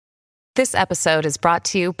This episode is brought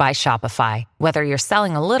to you by Shopify. Whether you're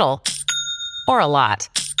selling a little or a lot,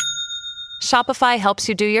 Shopify helps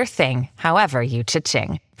you do your thing, however you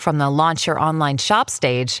cha-ching. From the launch your online shop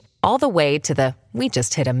stage, all the way to the we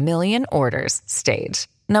just hit 1 million orders stage.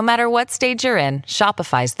 No matter what stage you're in,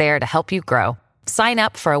 Shopify's there to help you grow. Sign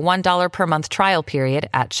up for a $1 per month trial period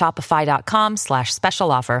at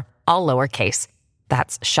shopify.com/special offer, all lowercase.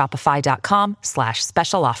 That's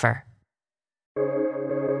shopify.com/special offer.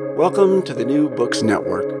 Welcome to the New Books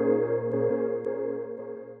Network.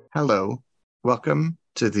 Hello. Welcome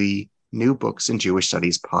to the New Books in Jewish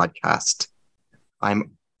Studies podcast.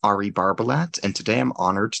 I'm Ari Barbalat, and today I'm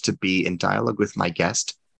honored to be in dialogue with my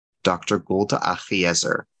guest, Dr. Golda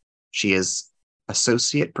Akhiezer. She is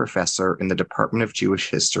Associate Professor in the Department of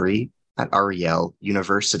Jewish History at Ariel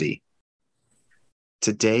University.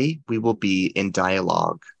 Today, we will be in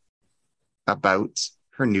dialogue about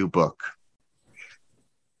her new book,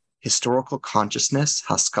 Historical Consciousness,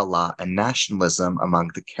 Haskalah, and Nationalism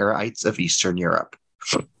Among the Karaites of Eastern Europe,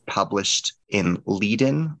 published in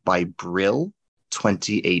Leiden by Brill,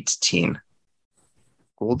 2018.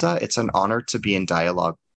 Golda, it's an honor to be in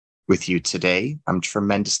dialogue with you today. I'm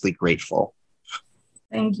tremendously grateful.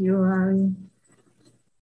 Thank you, Ari.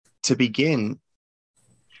 To begin,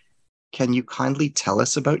 can you kindly tell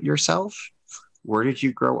us about yourself? Where did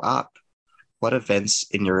you grow up? What events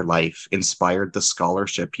in your life inspired the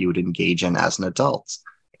scholarship you would engage in as an adult?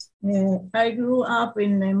 I grew up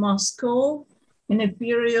in Moscow in a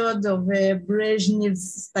period of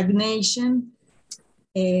Brezhnev's stagnation.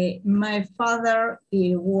 My father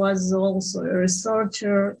was also a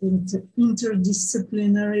researcher,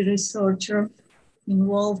 interdisciplinary researcher,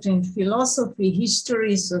 involved in philosophy,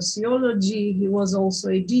 history, sociology. He was also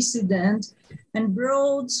a dissident and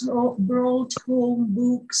brought home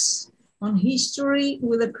books on history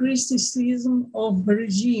with a criticism of the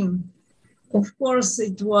regime. Of course,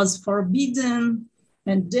 it was forbidden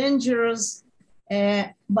and dangerous,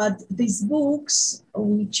 but these books,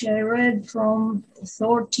 which I read from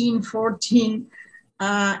 13, 14,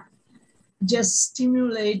 just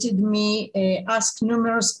stimulated me, asked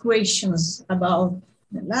numerous questions about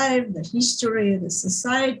the life, the history, the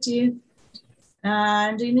society.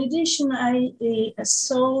 And in addition, I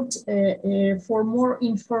sought for more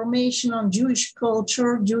information on Jewish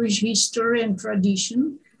culture, Jewish history and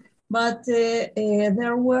tradition, but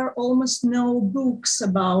there were almost no books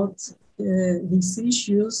about these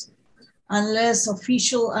issues, unless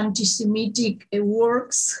official anti-Semitic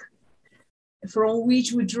works from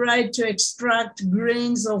which we tried to extract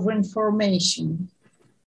grains of information.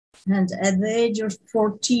 And at the age of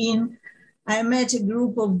 14, I met a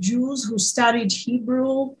group of Jews who studied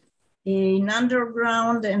Hebrew in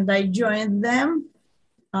underground, and I joined them.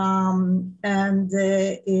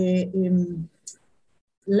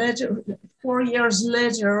 Later, 4 years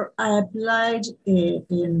later, I applied,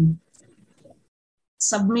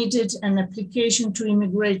 submitted an application to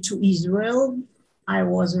immigrate to Israel. I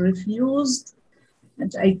was refused,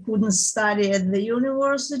 and I couldn't study at the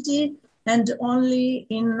university. And only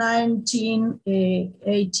in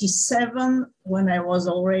 1987, when I was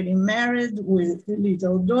already married with a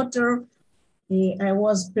little daughter, I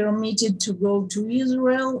was permitted to go to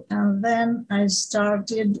Israel. And then I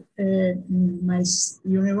started my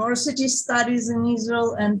university studies in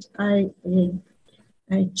Israel, and I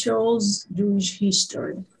chose Jewish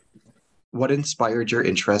history. What inspired your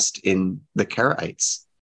interest in the Karaites?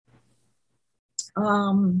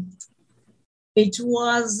 It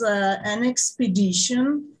was an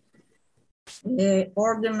expedition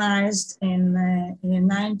organized in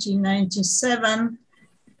 1997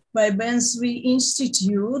 by Ben-Zvi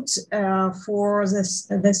Institute for the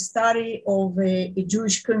study of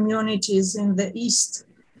Jewish communities in the East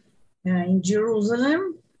in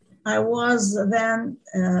Jerusalem. I was then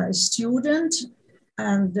a student,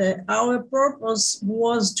 and our purpose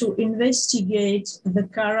was to investigate the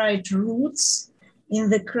Karaite roots in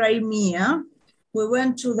the Crimea. We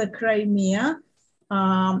went to the Crimea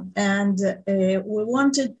and we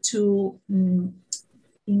wanted to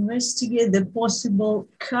investigate the possible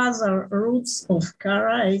Khazar roots of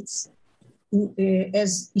Karaites,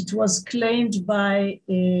 as it was claimed by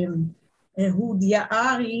Ehud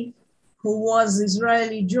Yaari, who was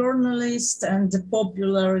Israeli journalist and a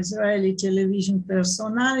popular Israeli television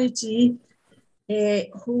personality,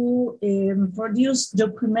 who produced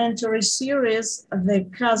documentary series, The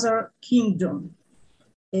Khazar Kingdom.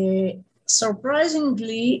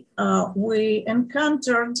 Surprisingly, we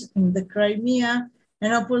encountered in the Crimea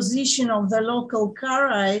an opposition of the local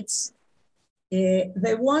Karaites.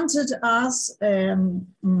 They wanted us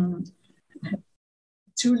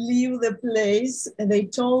to leave the place. They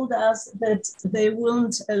told us that they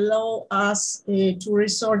wouldn't allow us to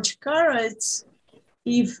research Karaites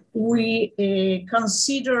if we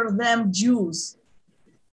consider them Jews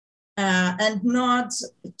and not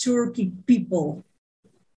Turkic people.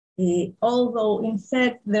 Although, in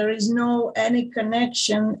fact, there is no any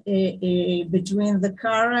connection between the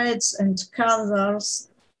Karaites and Khazars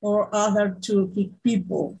or other Turkic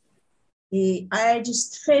people. I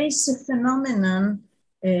just face a phenomenon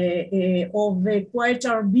of a quite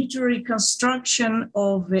arbitrary construction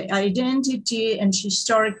of identity and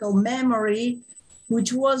historical memory,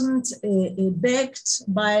 which wasn't backed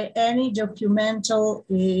by any documental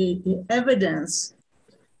evidence.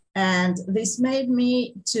 And this made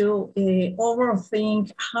me to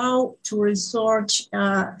overthink how to research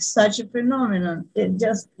such a phenomenon.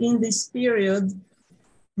 Just in this period,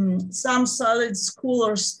 some solid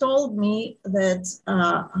scholars told me that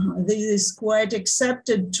this is quite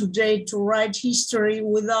accepted today to write history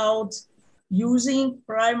without using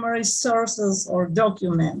primary sources or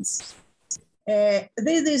documents.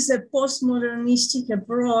 This is a postmodernistic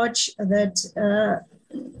approach that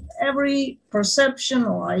every perception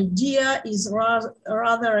or idea is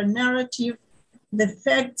rather a narrative. The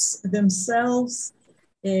facts themselves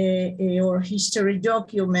or history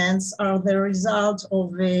documents are the result of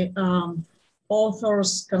a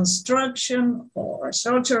author's construction or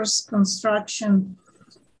researcher's construction.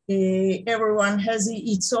 Everyone has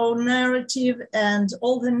its own narrative, and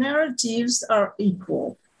all the narratives are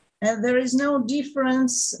equal. And there is no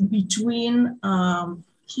difference between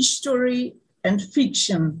history and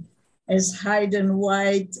fiction, as Hayden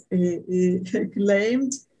White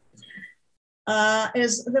claimed,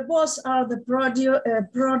 as the both are the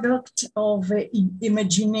product of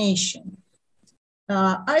imagination.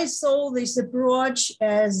 I saw this approach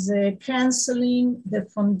as canceling the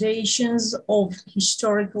foundations of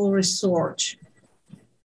historical research.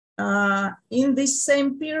 In this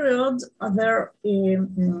same period, there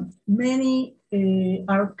are many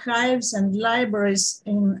archives and libraries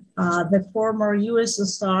in the former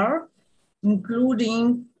USSR,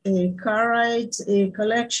 including Karite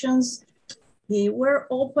collections, were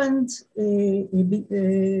opened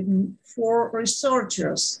for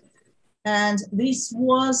researchers. And this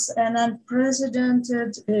was an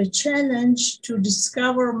unprecedented challenge to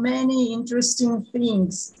discover many interesting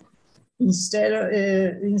things instead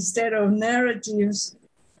of narratives.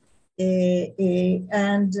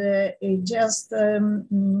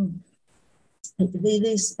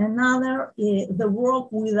 This another, the work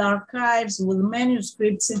with archives, with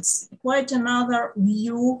manuscripts, it's quite another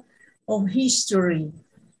view of history.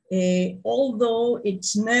 Although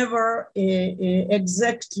it's never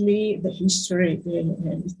exactly the history,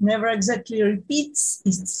 it never exactly repeats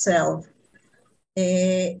itself.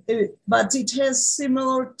 But it has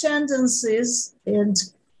similar tendencies and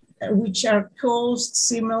which are caused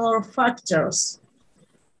similar factors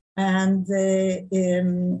and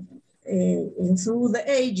through the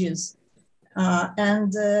ages.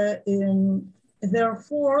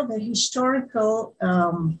 Therefore, the historical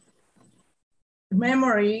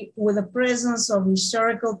memory with the presence of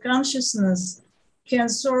historical consciousness can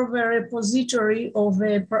serve a repository of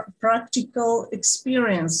a practical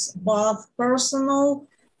experience, both personal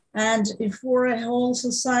and for a whole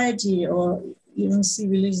society or even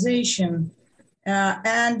civilization.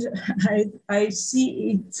 And I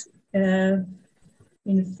see it,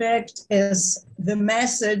 in fact, as the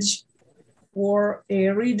message for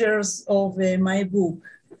readers of my book.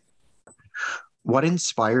 What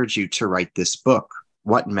inspired you to write this book?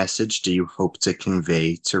 What message do you hope to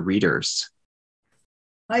convey to readers?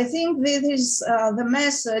 I think this is the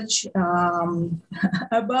message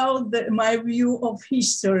about my view of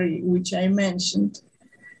history, which I mentioned.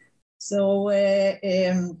 So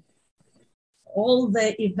all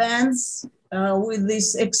the events with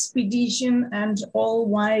this expedition and all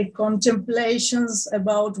my contemplations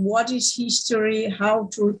about what is history, how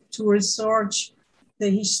to research the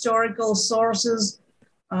historical sources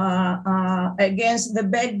against the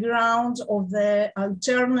background of the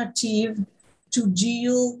alternative to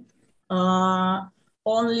deal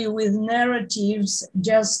only with narratives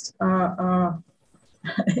just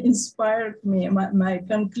inspired me. My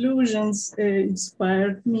conclusions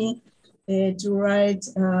inspired me to write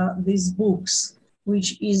these books,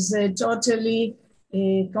 which is totally,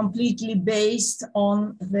 completely based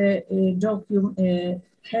on the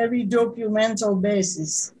heavy documental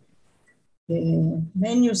basis,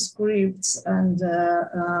 manuscripts and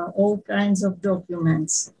all kinds of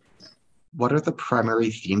documents. What are the primary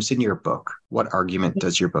themes in your book? What argument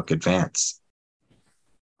does your book advance?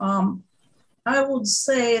 I would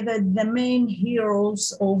say that the main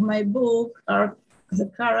heroes of my book are the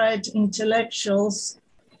Karaite intellectuals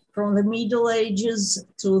from the Middle Ages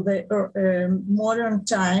to the modern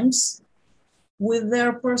times, with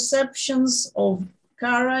their perceptions of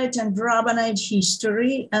Karaite and Rabbinite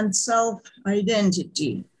history and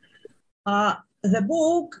self-identity. The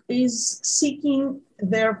book is seeking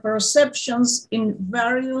their perceptions in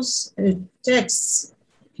various texts,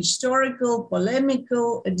 historical,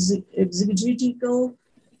 polemical, exegetical,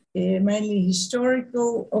 mainly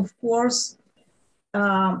historical, of course.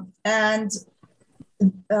 And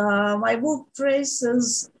my book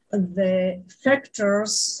traces the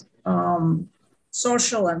factors,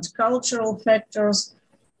 social and cultural factors,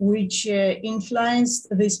 which influenced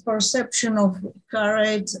this perception of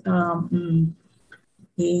Karaite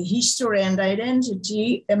history and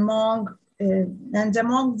identity among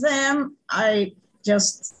them. I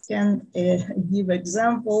just can give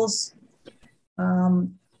examples.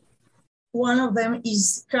 One of them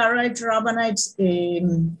is Karaite Rabbinite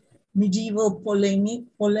medieval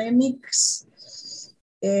polemics,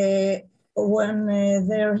 when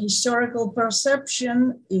their historical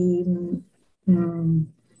perception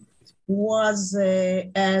was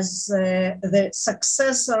as the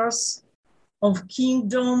successors of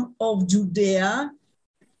Kingdom of Judea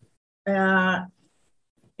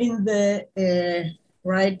in the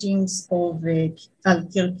writings of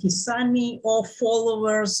Al-Kirkisani or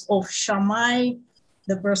followers of Shammai,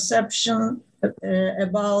 the perception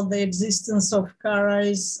about the existence of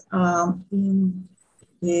Karaites in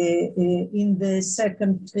the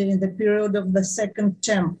period of the Second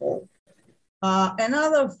Temple.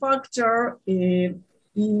 Another factor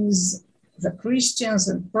is the Christians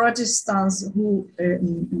and Protestants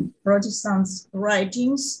Protestants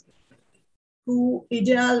writings, who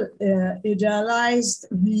idealized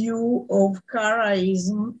view of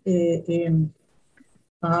Karaism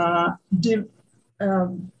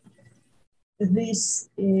this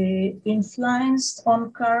influenced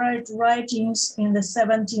on Karaite writings in the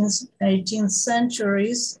 17th, 18th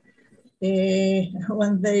centuries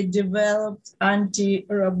when they developed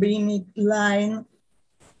anti-rabbinic line,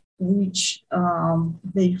 which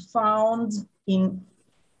they found in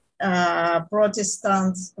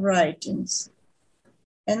Protestant writings.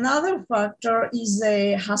 Another factor is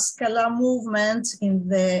a Haskalah movement in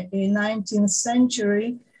the 19th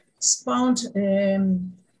century, spawned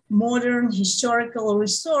modern historical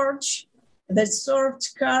research that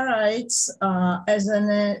served Karaites as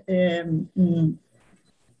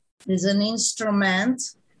an instrument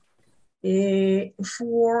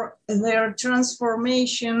for their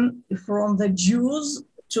transformation from the Jews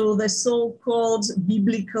to the so-called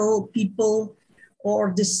biblical people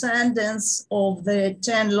or descendants of the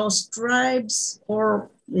 10 lost tribes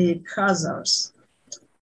or the Khazars.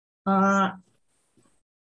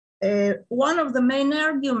 One of the main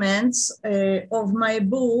arguments of my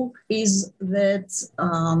book is that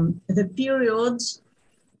the period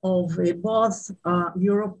of both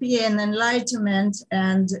European Enlightenment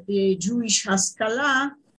and Jewish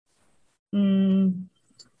Haskalah,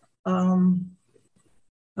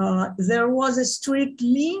 there was a strict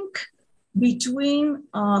link between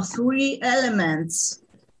three elements: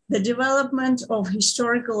 the development of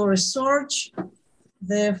historical research,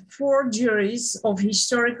 the forgeries of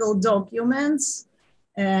historical documents,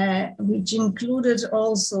 which included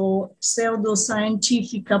also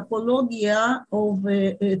pseudo-scientific apologia of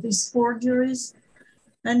these forgeries,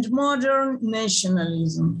 and modern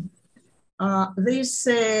nationalism. This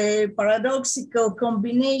paradoxical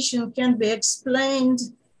combination can be explained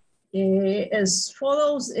as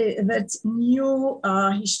follows, that new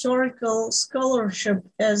historical scholarship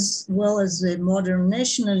as well as modern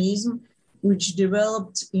nationalism, which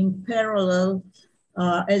developed in parallel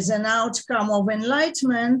as an outcome of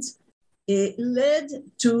enlightenment, led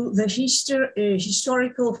to the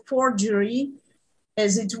historical forgery,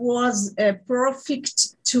 as it was a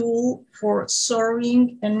perfect tool for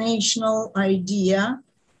serving a national idea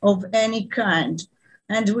of any kind.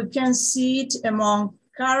 And we can see it among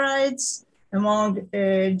Karaites, among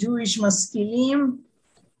Jewish Maskilim,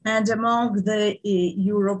 and among the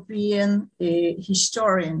European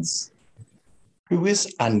historians. Who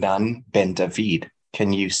is Anan ben David?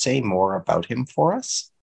 Can you say more about him for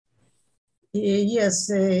us? Yes,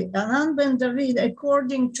 Anan ben David,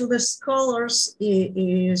 according to the scholars,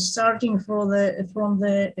 starting from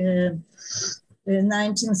the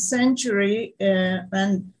 19th century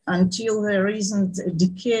and until the recent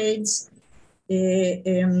decades,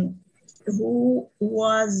 who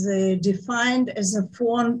was defined as a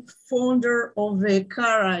founder of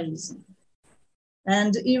Karaites.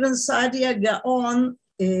 And even Saadia Gaon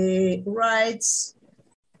writes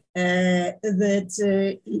that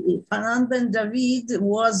Hanan ben David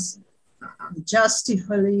was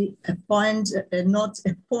justifully not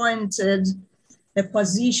appointed a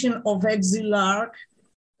position of exilarch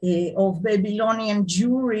of Babylonian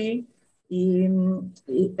Jewry,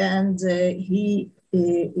 and he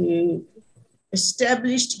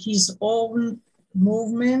established his own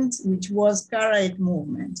movement, which was Karaite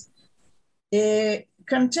movement.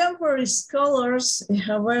 Contemporary scholars,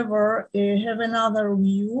 however, have another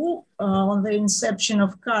view on the inception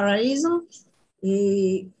of Karaism.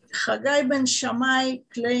 Haggai ben Shammai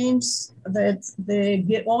claims that the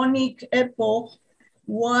Geonic epoch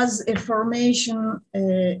was a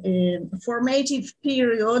formative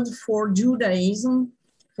period for Judaism,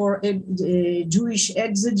 for Jewish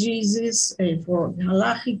exegesis, for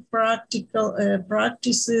halachic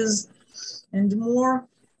practices, and more.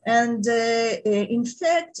 And in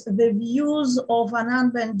fact, the views of Hanan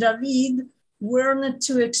ben David were not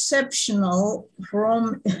too exceptional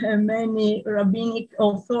from many rabbinic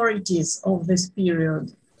authorities of this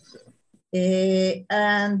period.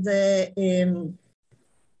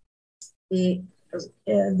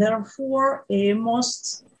 Therefore,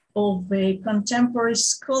 most of the contemporary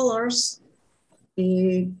scholars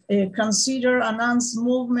consider Hanan's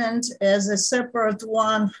movement as a separate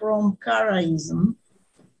one from Karaism,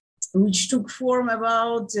 which took form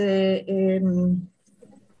about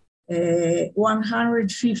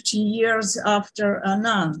 150 years after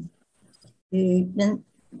Hanan. And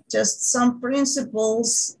just some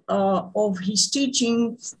principles of his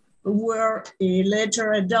teaching were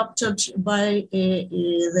later adopted by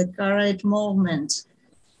the Karaite movement.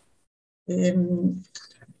 The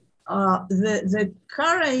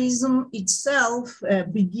Karaism itself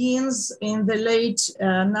begins in the late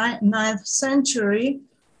 9th century,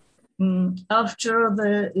 after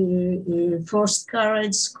the first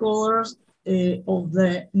Karaite scholars of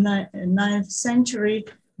the 9th century,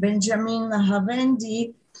 Benjamin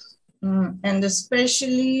Havendi, and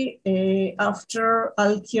especially after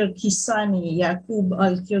Al-Kirkisani, Yaqub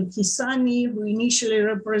Al-Kirkisani, who initially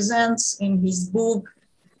represents in his book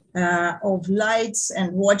of Lights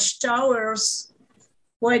and Watchtowers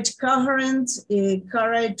quite coherent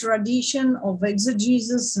Karaite tradition of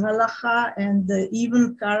exegesis, halacha, and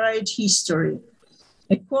even Karaite history.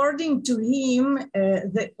 According to him,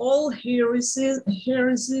 all heresies,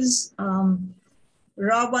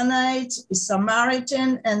 Rabbanite,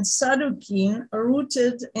 Samaritan, and Sadducean,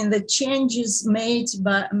 rooted in the changes made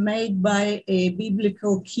by a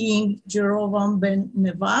biblical king, Jeroboam ben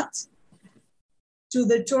Nevat, to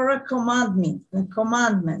the Torah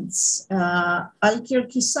commandments.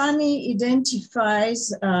 Al-Kirkisani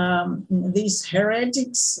identifies these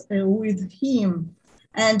heretics with him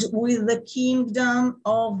and with the kingdom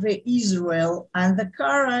of Israel, and the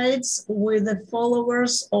Karaites with the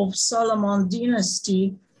followers of Solomon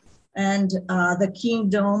dynasty and the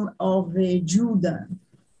kingdom of Judah.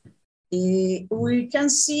 We can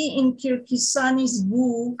see in Kirkisani's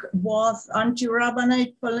book both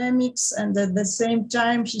anti-Rabbinite polemics and at the same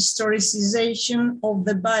time historicization of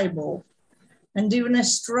the Bible, and even a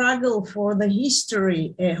struggle for the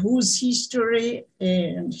history, whose history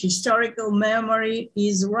and historical memory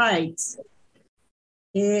is right.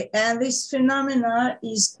 And this phenomena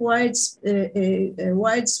is quite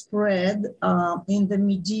widespread in the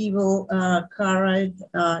medieval Karaite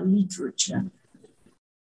literature.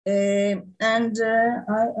 I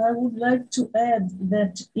would like to add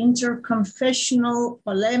that interconfessional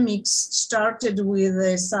polemics started with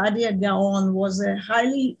Saadia Gaon was a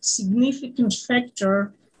highly significant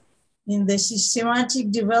factor in the systematic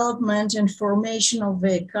development and formation of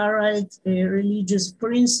the Karaite religious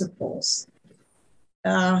principles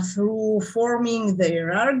through forming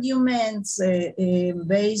their arguments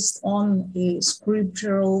based on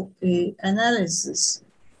scriptural analysis.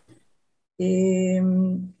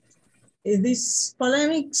 These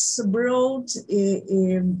polemics brought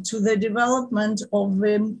to the development of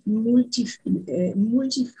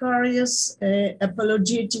multifarious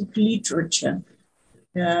apologetic literature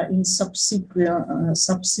in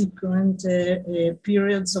subsequent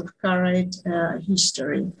periods of Karaite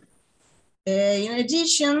history. In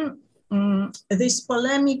addition, these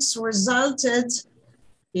polemics resulted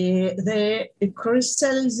the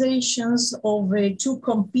crystallizations of two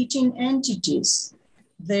competing entities,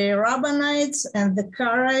 the Rabbanites and the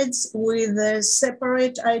Karaites, with a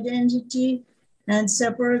separate identity and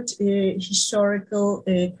separate historical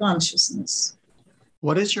consciousness.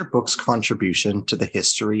 What is your book's contribution to the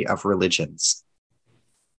history of religions?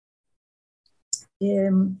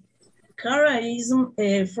 Karaism,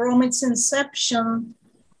 from its inception,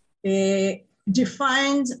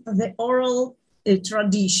 defined the oral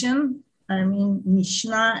tradition, I mean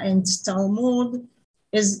Mishnah and Talmud,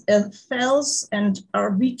 as a false and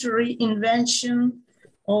arbitrary invention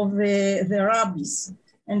of the rabbis,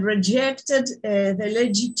 and rejected the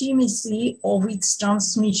legitimacy of its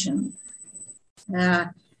transmission.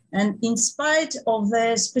 And in spite of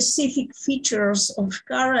the specific features of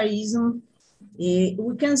Karaism,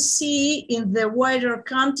 we can see in the wider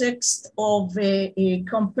context of a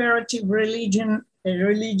comparative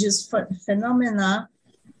religious phenomena,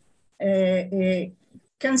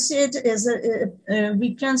 can see it as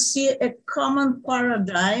we can see a common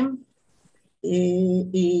paradigm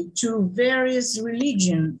to various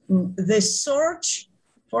religions, the search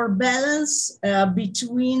for balance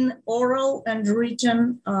between oral and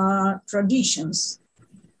written traditions.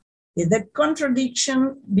 The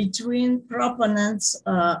contradiction between proponents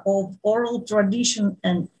of oral tradition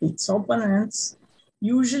and its opponents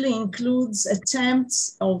usually includes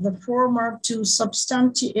attempts of the former to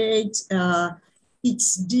substantiate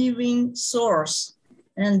its divine source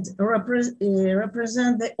and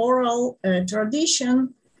represent the oral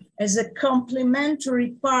tradition as a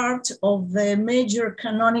complementary part of the major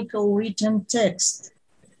canonical written text.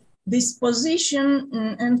 This position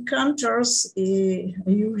encounters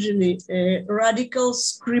usually radical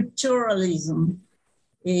scripturalism.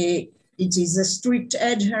 It is a strict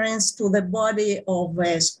adherence to the body of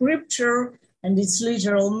scripture and its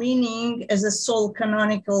literal meaning as a sole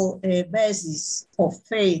canonical basis of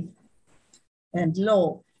faith and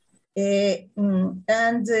law. In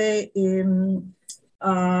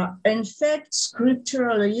fact,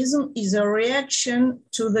 scripturalism is a reaction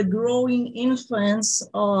to the growing influence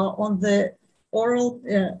on the oral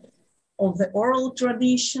of the oral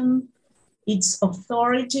tradition, its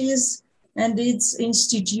authorities, and its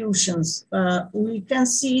institutions. We can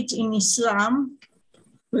see it in Islam.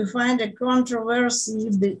 We find a controversy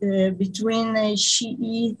between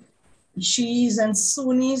Shiis and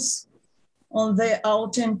Sunnis on the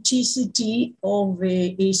authenticity of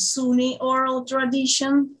a Sunni oral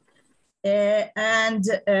tradition. And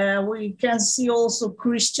we can see also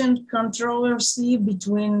Christian controversy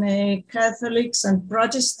between Catholics and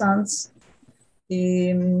Protestants.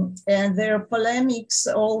 And their polemics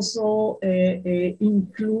also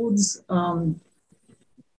includes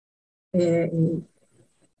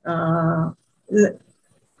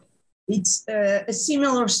it's a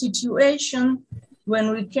similar situation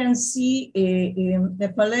when we can see a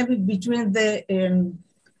polemic between the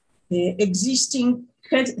existing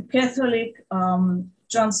Catholic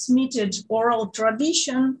transmitted oral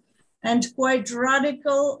tradition and quite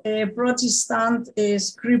radical Protestant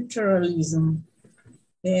scripturalism.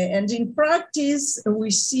 And in practice,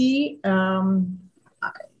 we see in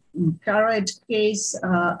Karaite case,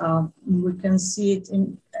 we can see it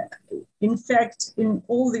in fact, in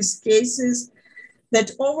all these cases,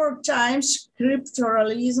 that over time,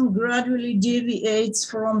 scripturalism gradually deviates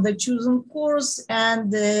from the chosen course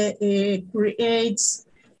and creates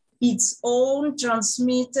its own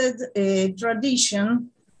transmitted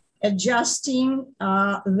tradition, adjusting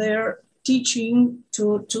their teaching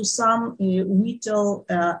to some vital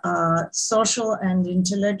social and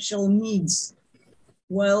intellectual needs,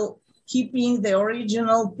 while keeping the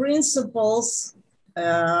original principles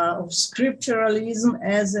of scripturalism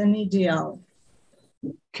as an ideal.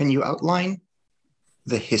 Can you outline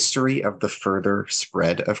the history of the further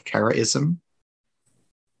spread of Karaism?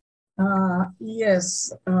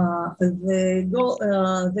 Yes, the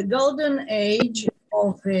golden age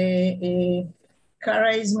of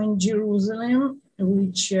Karaism in Jerusalem,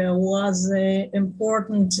 which was an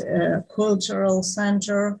important cultural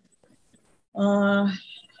center.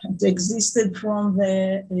 It existed from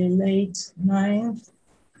the late 9th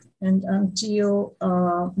and until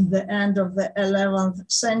the end of the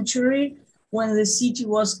 11th century, when the city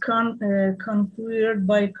was conquered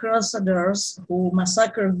by Crusaders who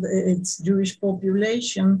massacred its Jewish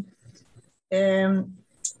population.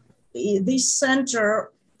 This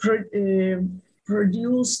center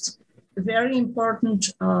produced very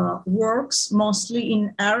important works, mostly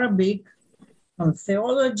in Arabic, on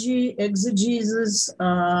theology, exegesis,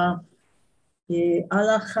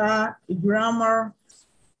 halakha, grammar,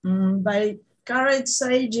 by Karaite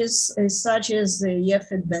sages such as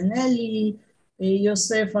Yefet Ben Eli,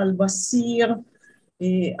 Yosef al-Basir,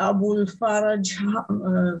 Abu al-Faraj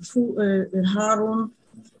Harun,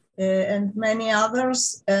 and many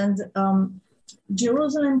others. And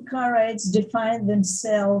Jerusalem Karaites define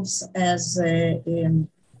themselves as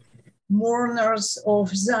mourners of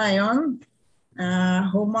Zion,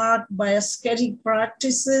 who marked by ascetic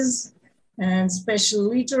practices and special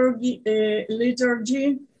liturgy,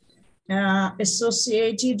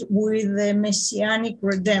 associated with the Messianic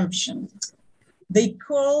redemption. They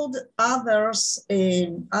called other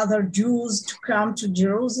Jews to come to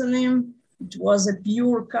Jerusalem. It was a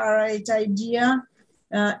pure Karaite idea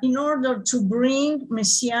in order to bring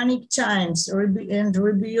Messianic times and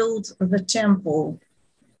rebuild the temple.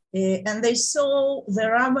 And they saw the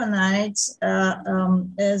Rabbanites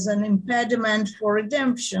as an impediment for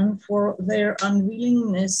redemption for their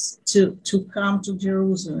unwillingness to come to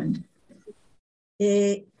Jerusalem.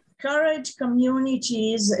 Karaite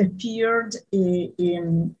communities appeared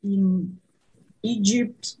in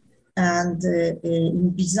Egypt and in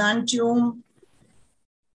Byzantium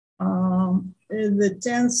in the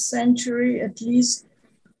 10th century at least,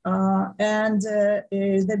 and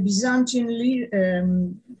the Byzantine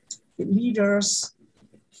leaders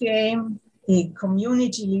came,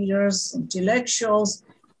 community leaders, intellectuals,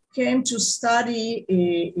 came to study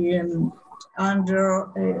under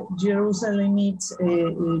Jerusalemite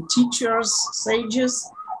teachers, sages.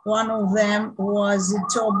 One of them was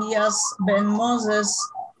Tobias ben Moses,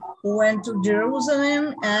 who went to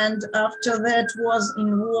Jerusalem and after that was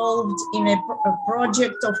involved in a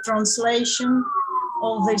project of translation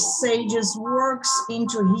of the sages' works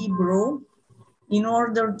into Hebrew in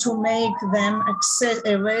order to make them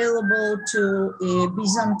available to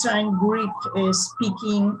Byzantine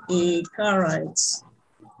Greek-speaking Karaites.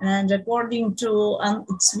 And according to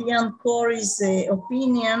Tzvi Corey's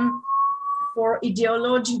opinion, for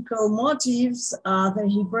ideological motives, the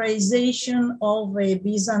Hebraization of a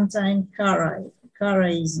Byzantine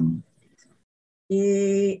Karaism.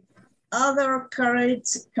 Other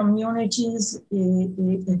Karaite communities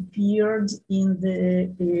appeared in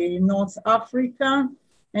the North Africa,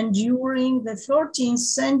 and during the 13th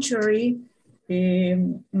century,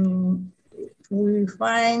 we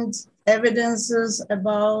find evidences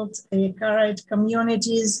about Karaite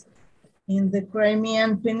communities in the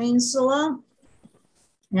Crimean Peninsula,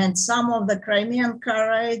 and some of the Crimean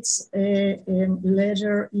Karaites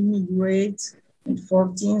later immigrate in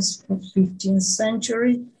 14th or 15th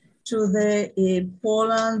century to the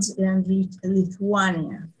Poland and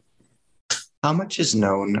Lithuania. How much is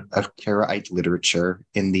known of Karaite literature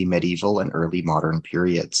in the medieval and early modern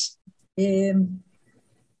periods? Hanan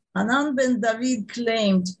ben David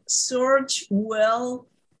claimed, search well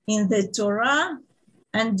in the Torah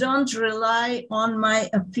and don't rely on my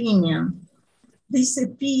opinion. This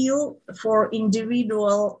appeal for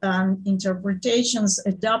individual interpretations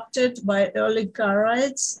adopted by early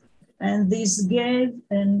Karaites, and this gave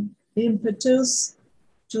an impetus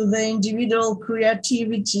to the individual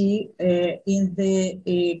creativity in the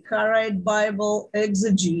Karaite Bible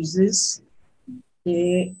exegesis.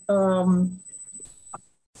 The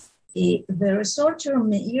researcher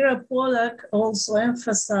Meira Pollack also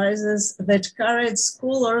emphasizes that Karaite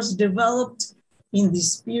scholars developed in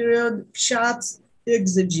this period Pshat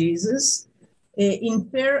exegesis in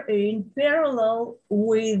parallel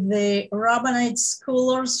with the Rabbinite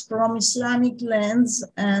scholars from Islamic lands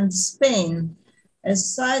and Spain.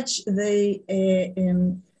 As such, the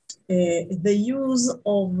use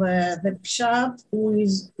of the Pshat,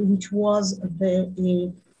 which was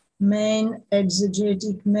the main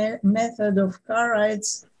exegetic method of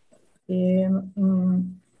Karaites,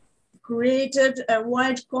 created a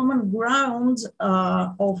wide common ground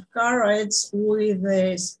of Karaites with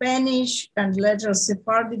Spanish and later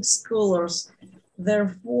Sephardic scholars.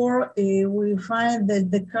 Therefore, we find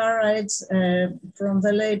that the Karaites from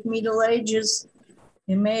the late Middle Ages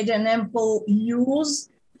made an ample use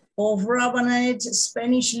of Rabbinite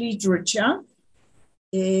Spanish literature,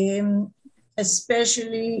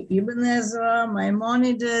 especially Ibn Ezra,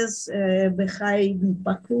 Maimonides, Bechai ibn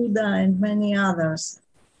Pakuda, and many others.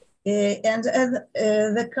 And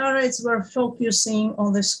the Karaites were focusing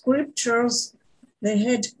on the scriptures. They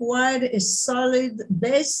had quite a solid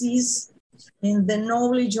basis in the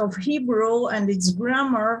knowledge of Hebrew and its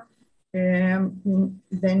grammar.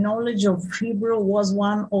 The knowledge of Hebrew was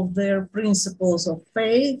one of their principles of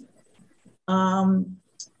faith. And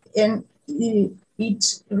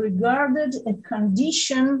it regarded a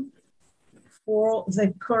condition for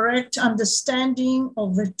the correct understanding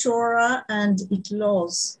of the Torah and its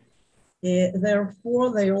laws.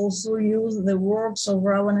 Therefore, they also use the works of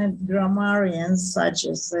Rabbinite grammarians such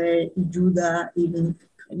as Judah ibn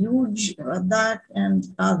Yuj, Radak,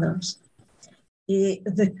 and others.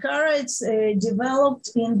 The Karaites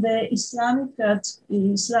developed in the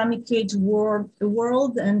Islamicate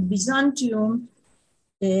world and Byzantium.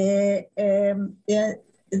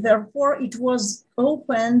 Therefore, it was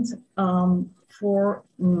opened for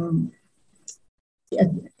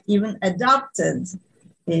even adopted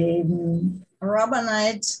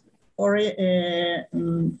Rabbinite or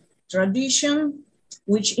tradition,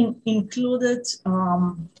 which included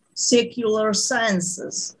secular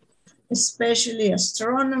sciences, especially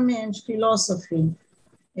astronomy and philosophy.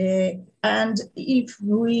 And if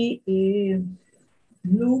we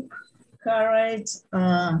look Karaite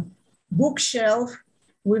bookshelf,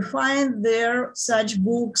 we find there such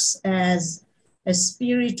books as A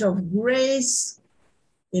Spirit of Grace,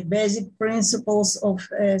 the basic principles of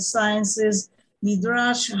sciences,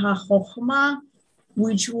 Midrash HaChochma,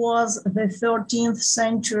 which was the 13th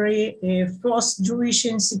century first Jewish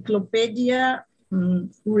encyclopedia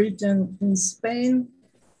written in Spain.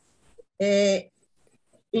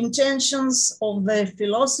 Intentions of the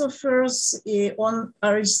philosophers on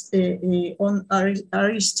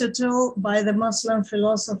Aristotle by the Muslim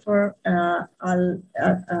philosopher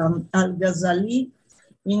Al-Ghazali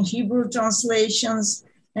in Hebrew translations,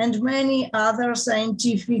 and many other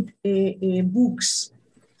scientific books.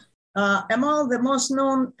 Among the most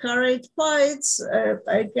known Karaite poets,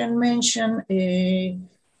 I can mention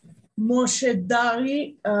Moshe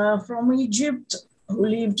Dari from Egypt, who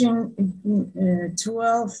lived in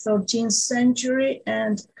 12th, 13th century,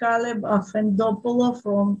 and Caleb Afendopoulos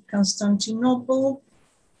from Constantinople,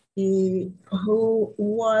 who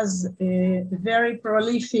was a very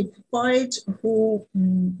prolific poet who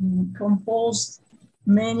composed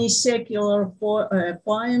many secular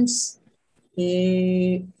poems,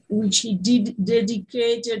 which he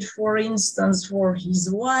dedicated, for instance, for his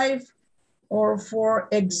wife or for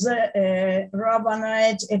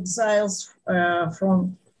Rabbinite exiles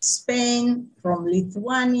from Spain, from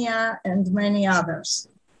Lithuania, and many others.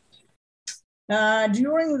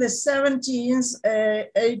 During the 17th,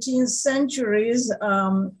 18th centuries,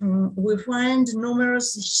 we find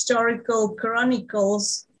numerous historical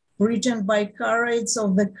chronicles written by Karaites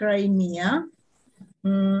of the Crimea,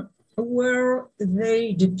 where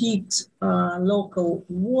they depict local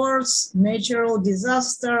wars, natural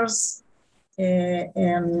disasters,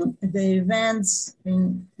 the events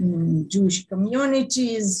in Jewish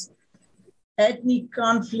communities, ethnic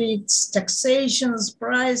conflicts, taxations,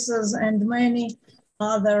 prices, and many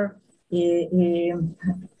other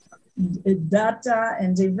data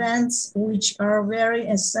and events which are very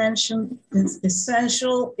essential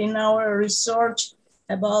in our research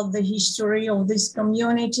about the history of these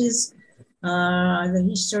communities, the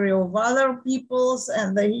history of other peoples,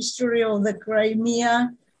 and the history of the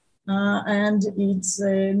Crimea and its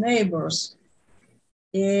neighbors.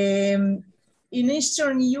 In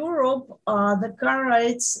Eastern Europe, the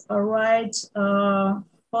Karaites write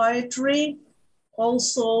poetry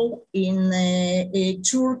also in a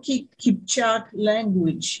Turkic Kipchak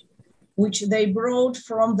language, which they brought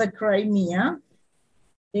from the Crimea.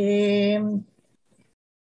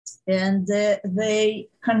 And they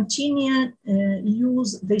continue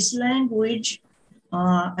use this language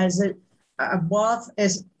as both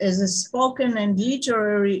as a spoken and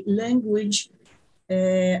literary language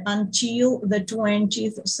until the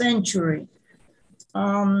 20th century.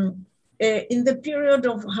 In the period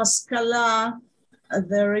of Haskalah,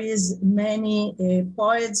 there is many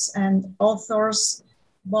poets and authors,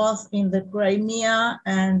 both in the Crimea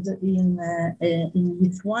and in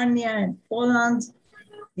Lithuania and Poland.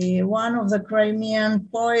 One of the Crimean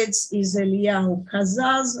poets is Eliyahu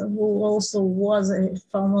Kazaz, who also was a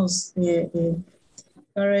famous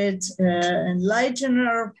Karaite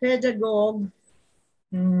enlightener, pedagogue,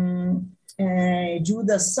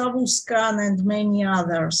 Judah Savuskan, and many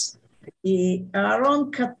others.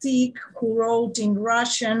 Aaron Katik, who wrote in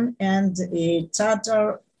Russian, and a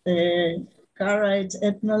Tatar Karaite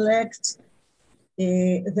ethnolect,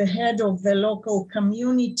 the head of the local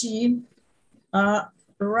community,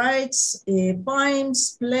 writes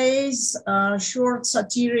poems, plays, short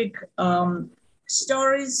satiric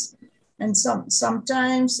stories, and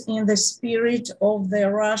sometimes in the spirit of the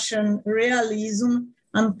Russian realism,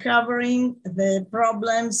 uncovering the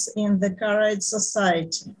problems in the Karaite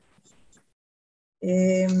society.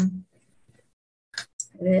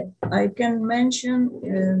 I can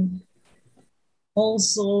mention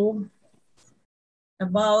also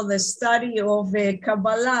about the study of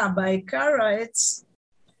Kabbalah by Karaites,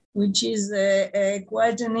 which is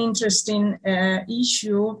quite an interesting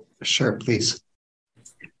issue. Sure, please.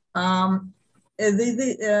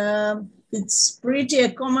 It's pretty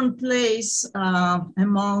a commonplace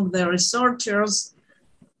among the researchers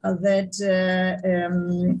that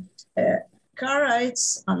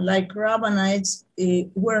Karaites, unlike Rabbinites,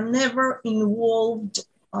 were never involved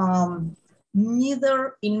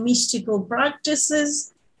neither in mystical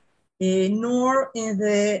practices nor in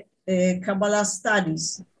the Kabbalah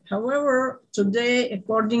studies. However, today,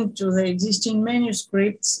 according to the existing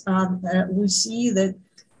manuscripts, we see that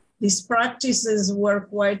these practices were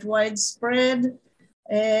quite widespread,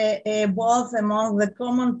 both among the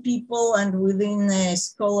common people and within a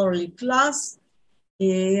scholarly class.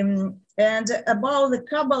 And about the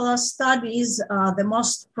Kabbalah studies, the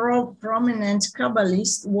most prominent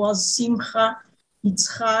Kabbalist was Simcha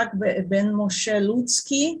Yitzchak ben Moshe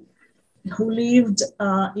Lutsky, who lived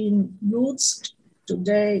in Lutsk,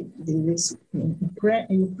 today this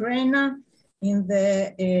Ukraine, in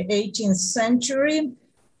the 18th century,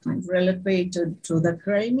 related to the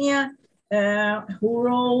Crimea, who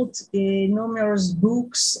wrote numerous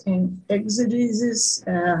books in exegesis,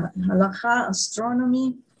 halacha,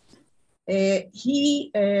 astronomy.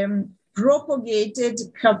 He propagated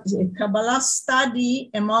Kabbalah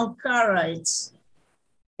study among Karaites,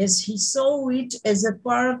 as he saw it as a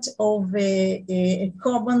part of a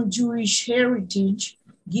common Jewish heritage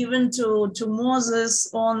given to Moses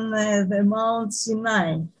on the Mount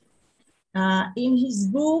Sinai. In his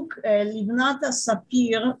book, Livnata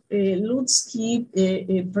Sapir, Lutsky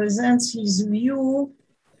presents his view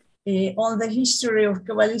on the history of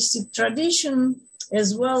Kabbalistic tradition,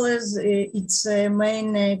 as well as its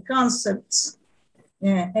main concepts,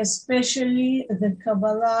 especially the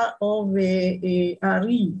Kabbalah of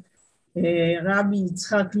Ari, Rabbi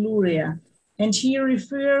Yitzhak Luria. And he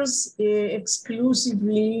refers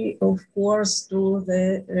exclusively, of course, to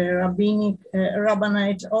the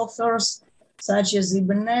rabbinite authors such as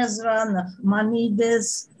Ibn Ezra,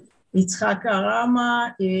 Nachmanides, Yitzhak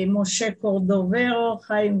Arama, Moshe Cordovero,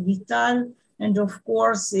 Chaim Vital, and of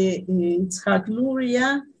course, Yitzhak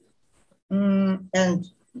Luria, and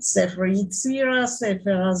Sefer Yetzirah,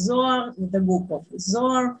 Sefer Zohar, the book of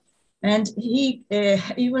Zohar. And he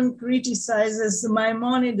even criticizes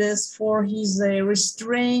Maimonides for his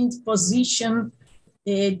restrained position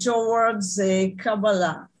towards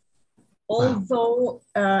Kabbalah. Although,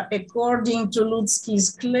 according to Lutsky's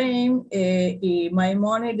claim,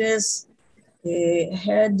 Maimonides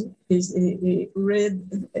had read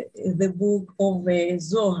the book of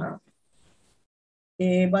Zohar.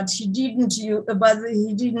 But he didn't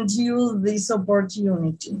use this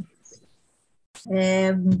opportunity.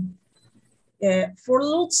 For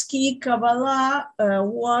Lutsky, Kabbalah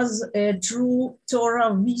was a true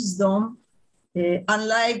Torah wisdom.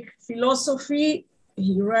 Unlike philosophy,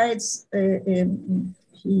 he writes,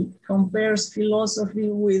 he compares philosophy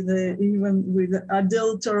with even with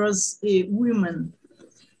adulterous women.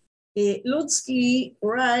 Lutsky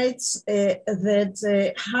writes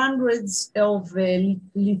that hundreds of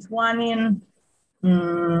Lithuanian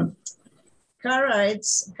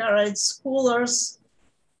Karaites scholars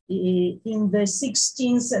in the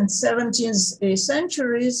 16th and 17th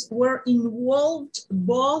centuries were involved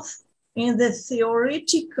both in the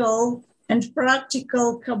theoretical and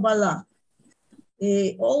practical Kabbalah.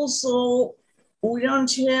 Also, we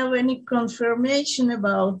don't have any confirmation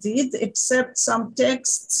about it except some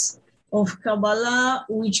texts of Kabbalah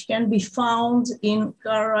which can be found in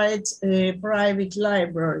Karaite private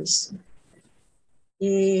libraries.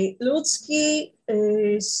 Lutsky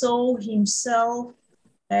saw himself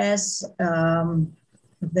as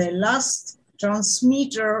the last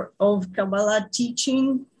transmitter of Kabbalah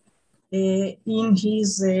teaching in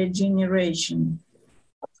his generation.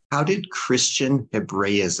 How did Christian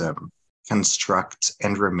Hebraism construct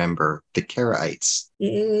and remember the Karaites?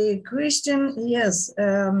 Christian, yes.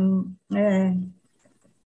 In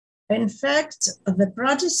fact, the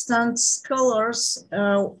Protestant scholars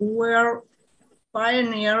were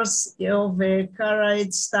pioneers of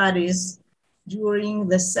Karaite studies during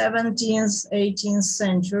the 17th, 18th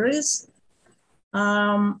centuries.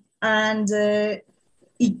 And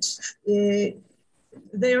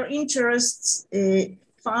their interests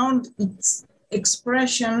found its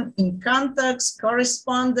expression in contacts,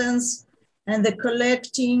 correspondence, and the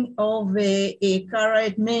collecting of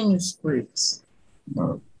Karaite manuscripts.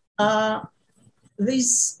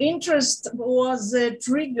 This interest was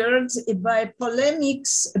triggered by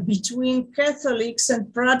polemics between Catholics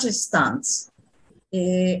and Protestants.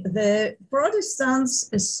 The Protestants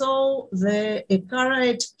saw the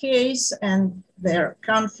Karaite case and their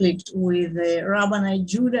conflict with Rabbinite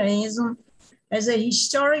Judaism as a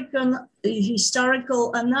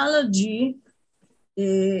historical analogy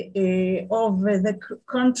of the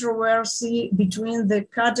controversy between the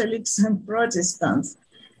Catholics and Protestants.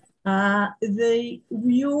 They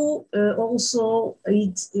view also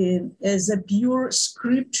it as a pure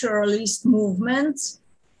scripturalist movement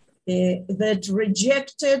that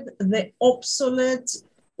rejected the obsolete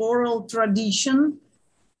oral tradition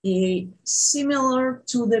similar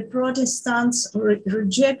to the Protestants'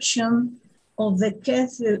 rejection of the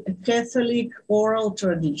Catholic oral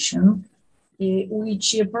tradition,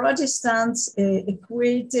 which Protestants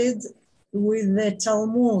equated with the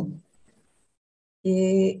Talmud.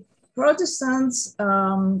 Protestants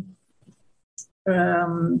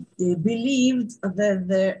believed that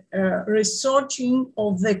the researching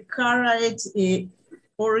of the Karaite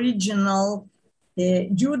original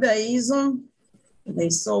Judaism, they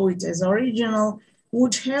saw it as original,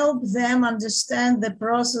 would help them understand the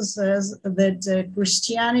processes that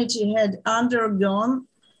Christianity had undergone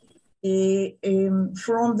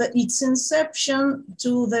from its inception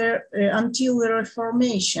to until the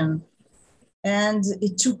Reformation, and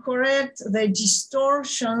to correct the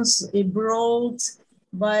distortions brought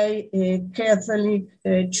by Catholic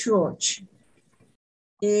Church.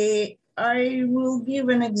 I will give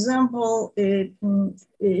an example.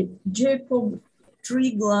 Jacob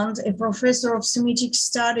Trigland, a professor of Semitic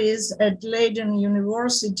studies at Leiden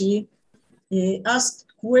University, asked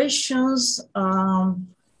questions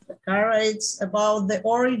the Karaites about the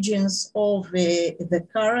origins of the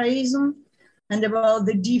Karaism and about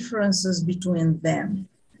the differences between them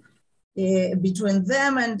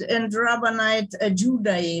and Rabbinite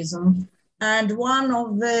Judaism. And one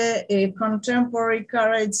of the contemporary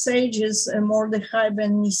Karaite sages, Mordechai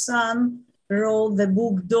ben Nisan, wrote the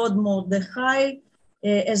book Dod Mordechai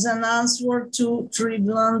as an answer to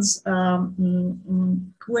Trigland's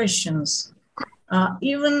questions.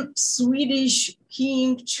 Even Swedish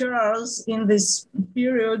King Charles in this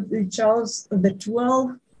period, Charles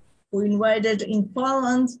XII, who invaded in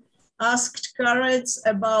Poland, asked Karaites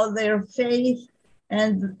about their faith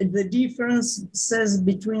and the differences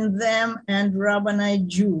between them and Rabbinite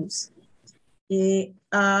Jews. The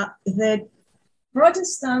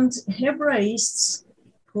Protestant Hebraists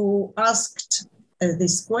who asked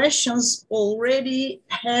these questions already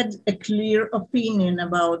had a clear opinion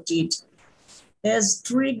about it. As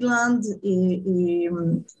Trigland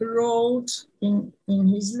wrote in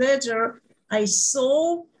his letter, I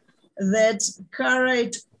saw that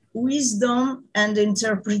Karaite wisdom and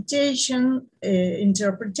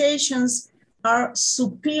interpretations are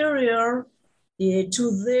superior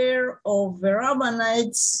to their of the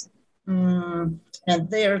Rabbinites and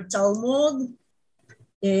their Talmud,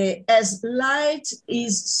 as light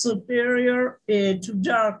is superior to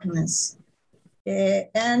darkness.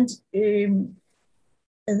 And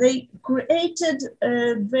they created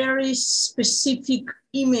a very specific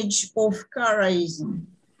image of Karaism.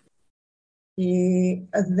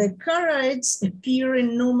 The Karaites appear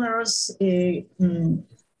in numerous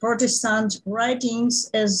Protestant writings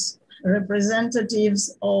as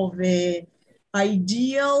representatives of the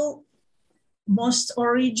ideal, most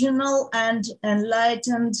original and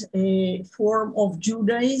enlightened form of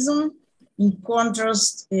Judaism, in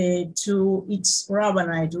contrast to its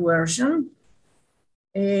Rabbinite version,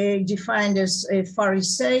 defined as a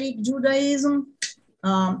Pharisaic Judaism.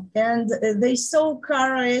 And they saw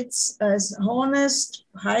Karaites as honest,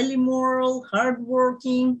 highly moral,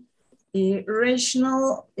 hardworking,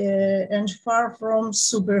 rational, and far from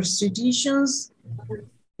superstitions.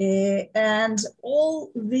 And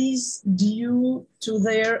all these due to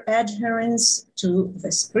their adherence to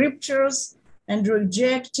the scriptures and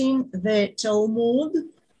rejecting the Talmud,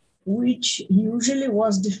 which usually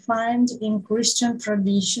was defined in Christian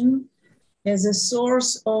tradition as a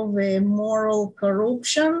source of moral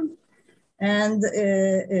corruption and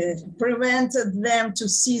prevented them to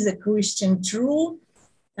see the Christian truth,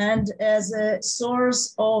 and as a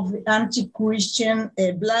source of anti-Christian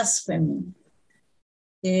blasphemy.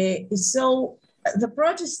 So the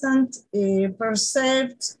Protestant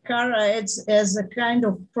perceived Karaites as a kind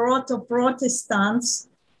of proto-Protestants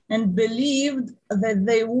and believed that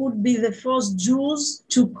they would be the first Jews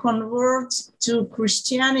to convert to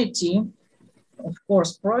Christianity, of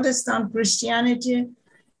course, Protestant Christianity,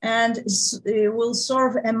 and will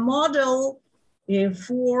serve a model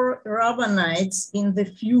for Rabbinites in the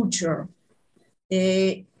future.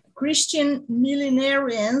 Christian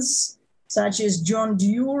millenarians, such as John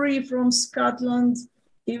Dewey from Scotland,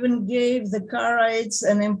 even gave the Karaites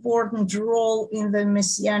an important role in the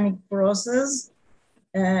Messianic process,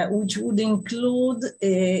 which would include,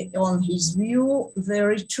 on his view, the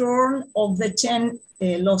return of the 10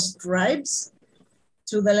 lost tribes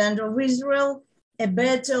to the land of Israel, a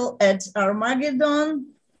battle at Armageddon,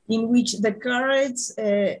 in which the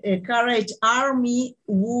Karaite army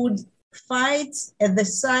would fight at the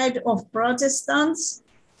side of Protestants,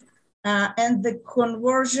 and the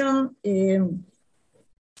conversion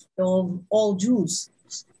of all Jews.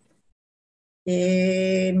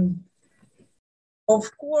 Of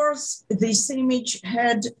course, this image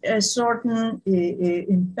had a certain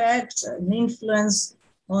impact and influence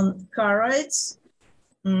on Karaites.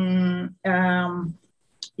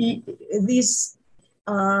 This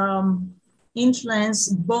influence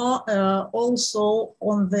also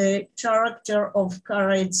on the character of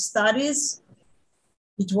Karaite studies.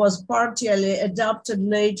 It was partially adapted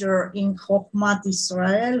later in Chokhmat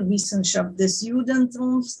Israel, Wissenschaft des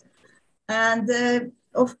Judentums, and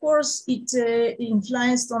of course, it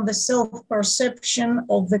influenced on the self-perception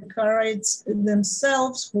of the Karaites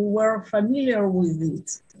themselves who were familiar with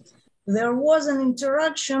it. There was an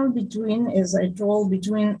interaction between, as I told,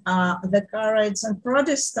 between the Karaites and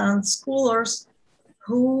Protestant scholars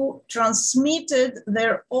who transmitted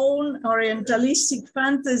their own Orientalistic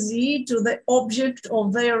fantasy to the object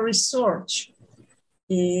of their research,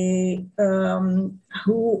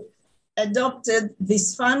 who adopted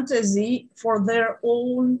this fantasy for their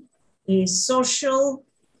own social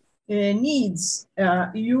needs,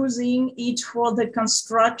 using it for the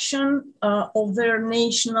construction of their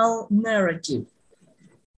national narrative.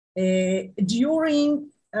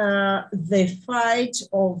 During the fight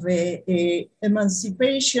of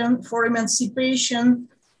emancipation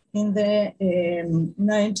in the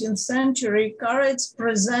 19th century, Karaites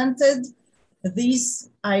presented this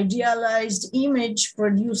idealized image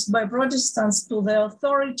produced by Protestants to the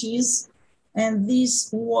authorities, and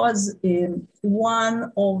this was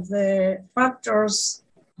one of the factors,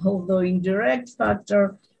 although indirect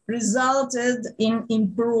factor, resulted in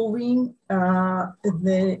improving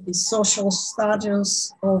the social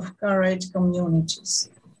status of Karaite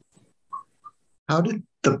communities. How did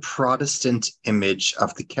the Protestant image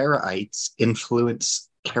of the Karaites influence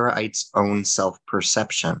Karaites' own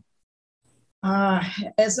self-perception?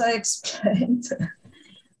 As I explained,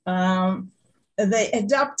 they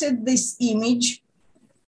adopted this image.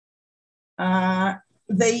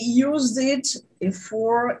 They used it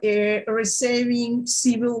for receiving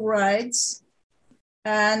civil rights,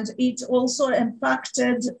 and it also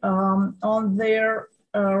impacted on their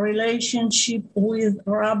relationship with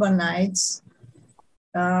rabbinites.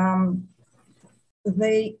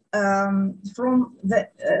 They from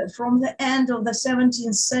the end of the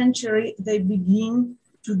 17th century, they begin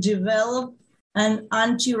to develop an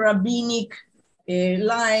anti-rabbinic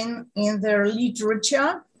line in their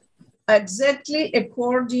literature, exactly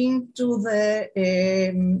according to the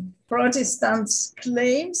Protestants'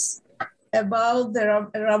 claims about the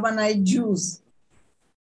Rabbinite Jews,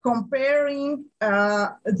 comparing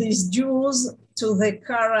these Jews to the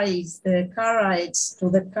Karaites, to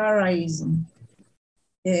the Karaism.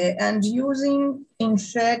 And using, in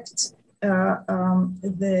fact,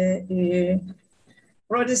 the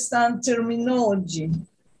Protestant terminology.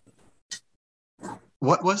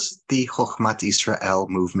 What was the Chokhmat Israel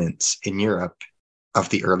movement in Europe of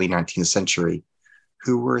the early 19th century?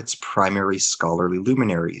 Who were its primary scholarly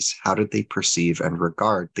luminaries? How did they perceive and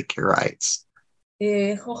regard the Karaites?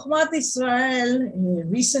 Chokhmat Israel,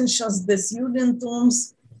 Wissenschaft des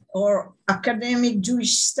Judentums, or academic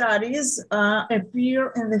Jewish studies,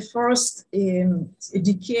 appear in the first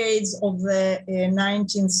decades of the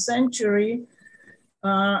 19th century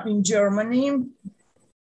in Germany.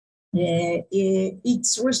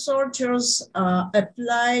 Its researchers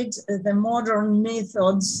applied the modern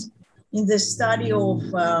methods in the study of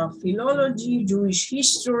philology, Jewish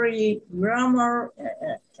history, grammar,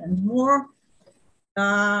 and more.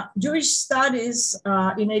 Jewish studies,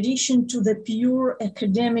 in addition to the pure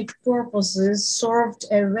academic purposes, served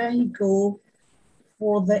a vehicle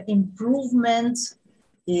for the improvement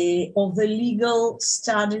of the legal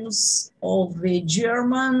status of the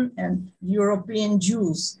German and European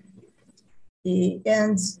Jews.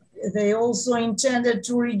 And they also intended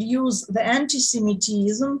to reduce the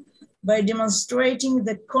anti-Semitism by demonstrating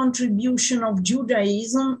the contribution of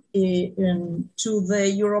Judaism to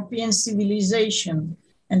the European civilization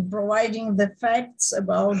and providing the facts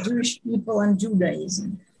about Jewish people and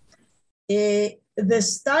Judaism. The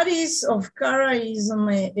studies of Karaism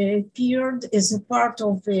appeared as a part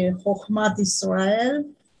of Chokhmat Israel.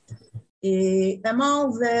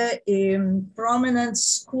 Among the prominent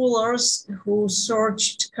scholars who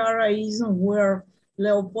searched Karaism were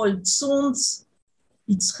Leopold Zuntz,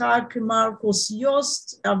 Yitzhak Marcus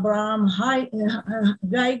Jost, Abraham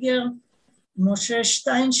Geiger, Moshe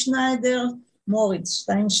Steinschneider, Moritz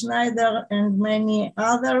Steinschneider, and many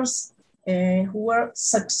others who were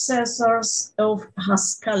successors of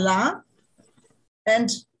Haskalah, and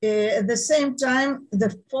at the same time, the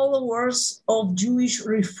followers of Jewish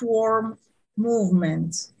reform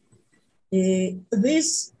movement.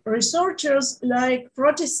 These researchers, like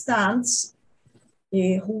Protestants,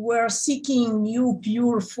 who were seeking new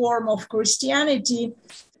pure form of Christianity,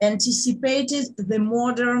 anticipated the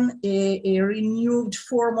modern renewed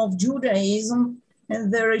form of Judaism and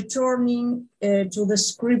the returning to the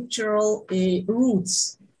scriptural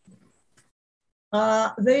roots.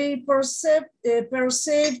 They perceived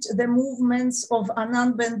the movements of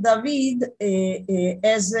Anan ben David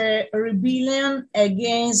as a rebellion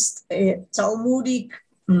against Talmudic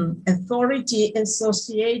authority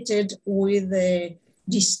associated with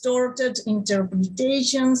distorted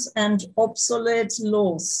interpretations and obsolete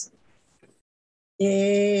laws.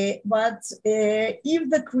 But if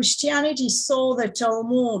the Christianity saw the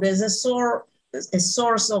Talmud as a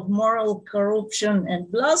source of moral corruption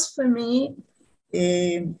and blasphemy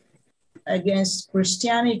against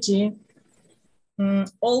Christianity,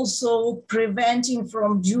 also preventing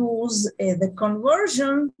from Jews the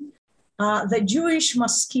conversion, the Jewish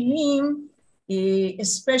maskilim,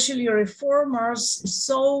 especially reformers,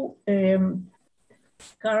 saw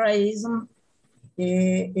Karaism,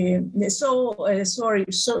 the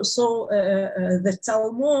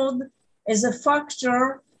Talmud as a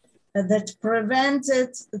factor that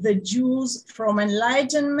prevented the Jews from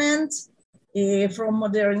enlightenment, from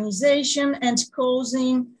modernization, and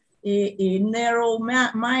causing a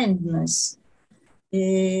narrow-mindedness.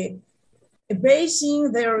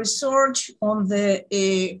 Basing their research on the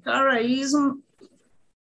Karaism,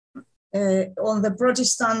 on the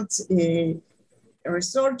Protestant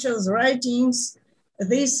researchers' writings,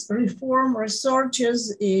 these reform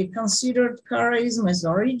researchers considered Karaism as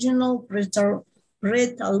original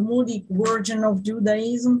pre-Talmudic version of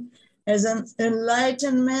Judaism, as an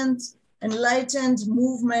enlightened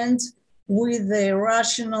movement with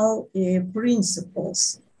rational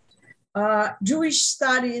principles. Jewish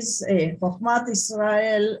studies, Chochmat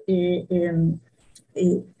Israel,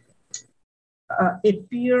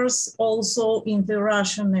 appears also in the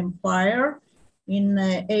Russian Empire in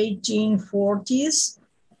 1840s,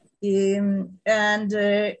 and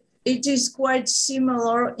it is quite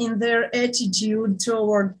similar in their attitude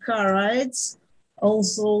toward Karaites.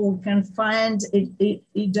 Also, we can find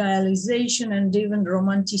idealization and even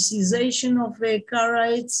romanticization of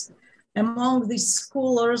Karaites. Among these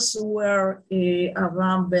scholars were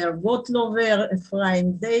Avraham Ber Gottlober,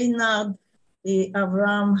 Ephraim Deinard,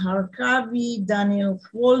 Avraham Harkavi, Daniel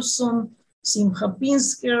Wolson, Simcha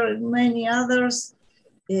Pinsker, and many others,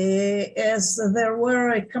 as there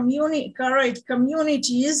were Karaite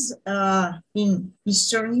communities in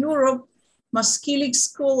Eastern Europe. Maskilic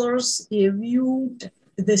scholars viewed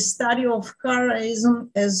the study of Karaism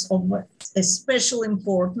as of a special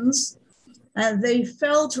importance, and they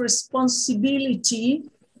felt responsibility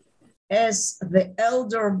as the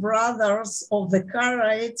elder brothers of the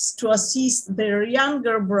Karaites to assist their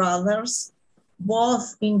younger brothers,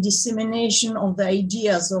 both in dissemination of the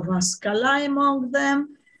ideas of Haskalah among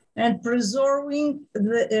them and preserving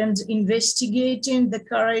and investigating the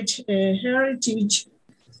Karaite heritage,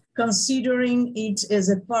 considering it as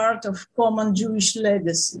a part of common Jewish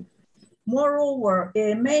legacy. Moreover,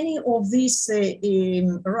 many of these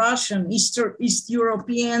Russian, East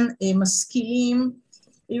European maskilim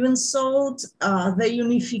even sought the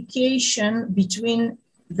unification between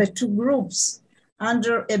the two groups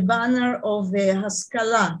under a banner of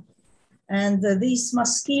Haskalah. And this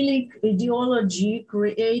maskilic ideology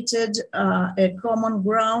created a common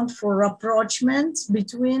ground for rapprochement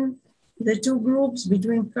between the two groups,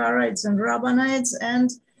 between Karaites and Rabbanites,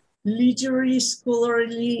 and literary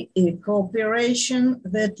scholarly cooperation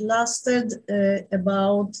that lasted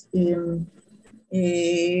about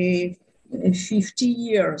 50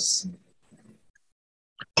 years.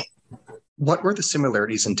 What were the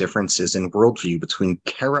similarities and differences in worldview between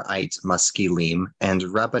Karaite maskilim and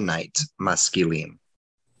Rabbinite maskilim?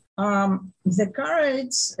 The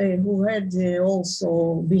Karaites, who had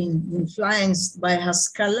also been influenced by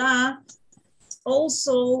Haskalah,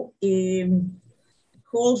 also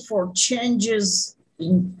called for changes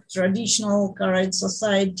in traditional Karaite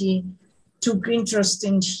society, took interest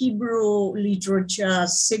in Hebrew literature,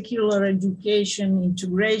 secular education,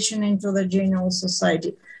 integration into the general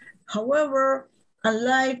society. However,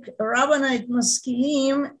 unlike Rabbinite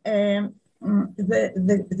maskilim,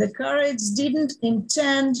 the Karaites didn't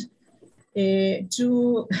intend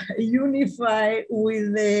to unify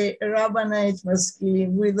with the Rabbinite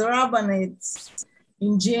maskilim, with Rabbinites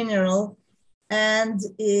in general, and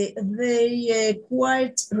they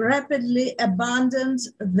quite rapidly abandoned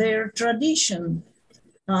their tradition.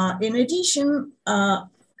 In addition,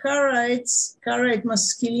 Karite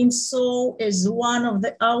maskilim saw as one of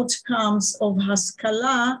the outcomes of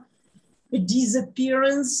Haskalah the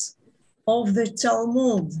disappearance of the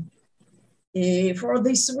Talmud. For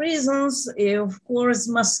these reasons, of course,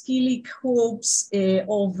 Maskilic hopes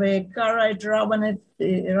of a Karaite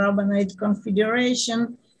Rabbinate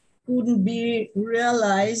confederation couldn't be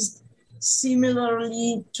realized,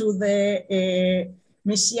 similarly to the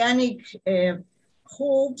messianic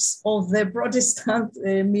hopes of the Protestant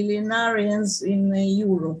millenarians in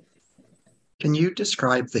Europe. Can you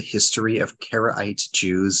describe the history of Karaite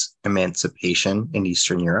Jews' emancipation in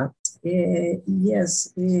Eastern Europe?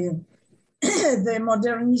 Yes. The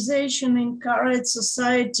modernization in Karaite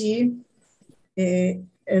society,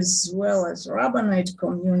 as well as Rabbinite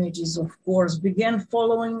communities, of course, began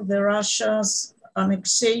following the Russia's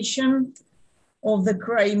annexation of the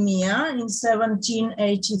Crimea in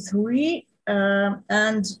 1783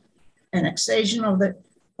 and annexation of the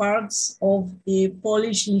parts of the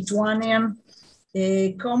Polish-Lithuanian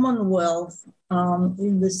Commonwealth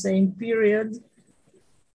in the same period.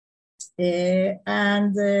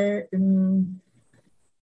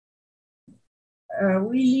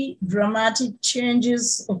 Really dramatic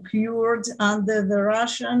changes occurred under the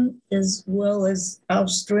Russian as well as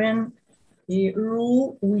Austrian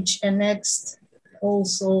rule, which annexed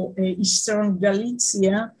also Eastern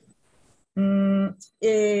Galicia.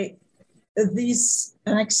 This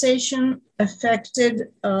annexation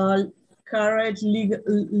affected Karaite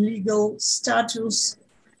legal status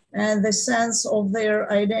and the sense of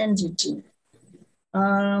their identity.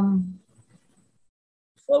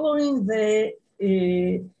 Following the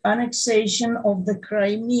annexation of the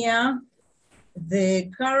Crimea,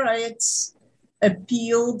 the Karaites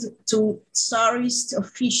appealed to Tsarist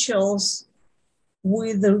officials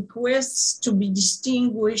with requests to be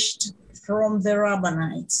distinguished from the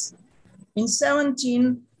Rabbinites. In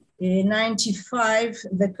 1795,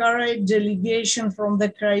 the Karaite delegation from the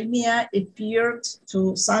Crimea appeared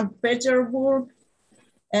to St. Petersburg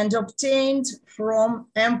and obtained from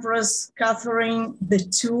Empress Catherine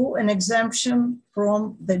II an exemption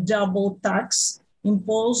from the double tax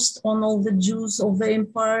imposed on all the Jews of the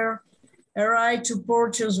empire, a right to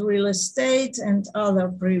purchase real estate and other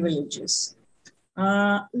privileges.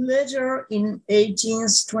 Later in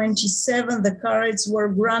 1827, the Karaites were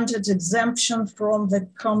granted exemption from the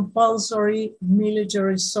compulsory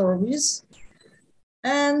military service.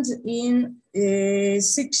 And in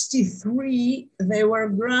 63, they were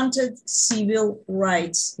granted civil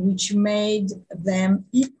rights, which made them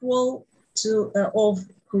equal to of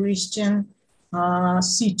Christian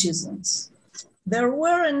citizens. There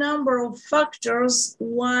were a number of factors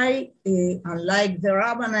why, unlike the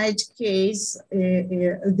Rabbinite case,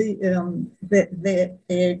 the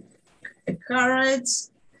Karaites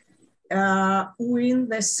win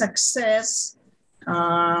the success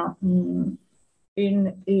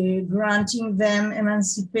in granting them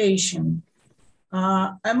emancipation.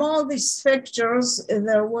 Among these factors,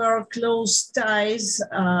 there were close ties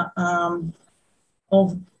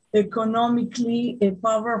of economically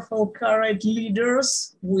powerful Karaite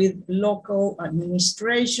leaders with local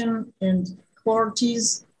administration and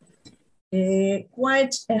courtiers,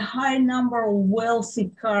 quite a high number of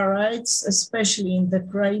wealthy Karaites, especially in the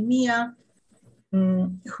Crimea,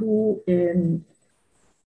 who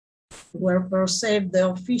were perceived the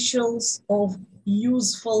officials of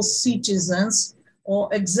useful citizens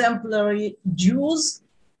or exemplary Jews,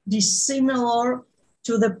 dissimilar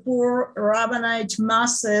to the poor Rabbinite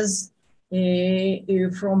masses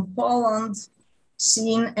from Poland,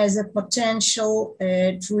 seen as a potential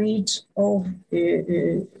threat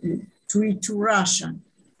to Russia.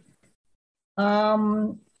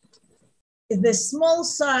 The small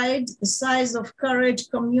size of Karaite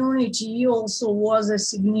community also was a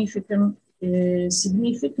significant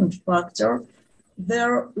factor.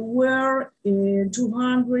 There were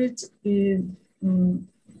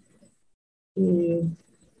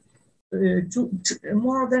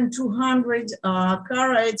more than 200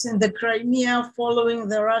 Karaites in the Crimea following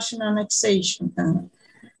the Russian annexation.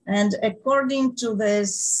 And according to the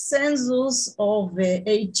census of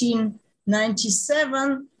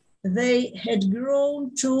 1897, they had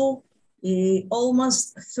grown to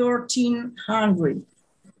almost 1,300.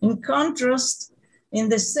 In contrast, in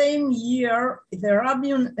the same year, the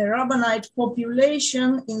Rabbinite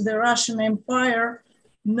population in the Russian Empire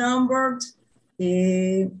numbered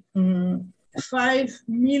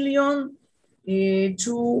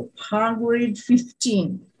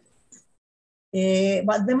 5,215,000.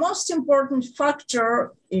 But the most important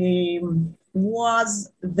factor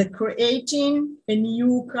was the creating a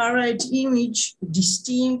new Karaite image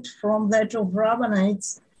distinct from that of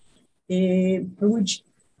Rabbinites, which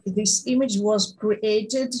this image was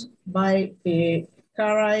created by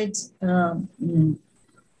Karaite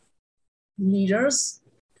leaders.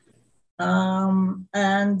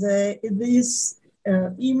 And this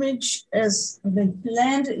image, as they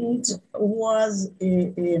planned it, was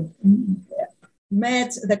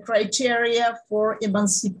met the criteria for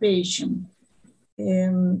emancipation.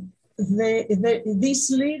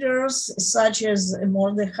 These leaders, such as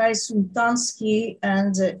Mordechai Sultansky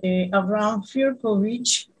and Avram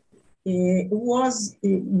Firkovich,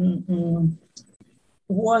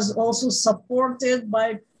 was also supported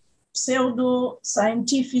by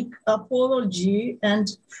pseudo-scientific apology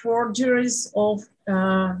and forgeries of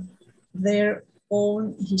their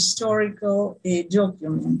own historical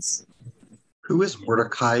documents. Who is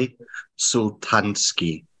Mordechai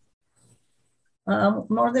Sultansky?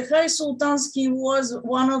 Mordechai Sultansky was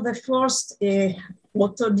one of the first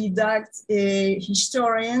autodidact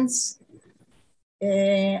historians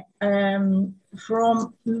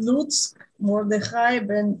from Lutsk, Mordechai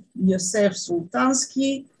ben Yosef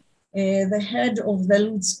Sultansky, the head of the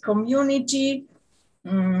Lutsk community,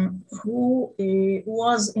 who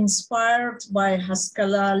was inspired by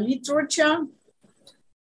Haskalah literature.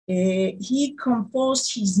 He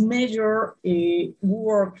composed his major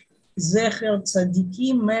work, Zecher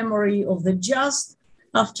Tzadikim, Memory of the Just,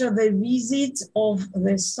 after the visit of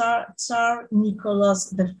the Tsar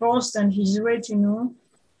Nicholas I and his retinue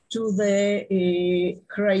to the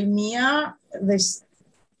Crimea,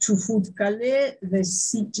 to Fut-Calais, the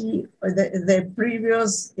city, the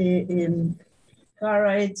previous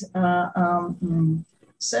Karaite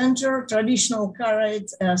center, traditional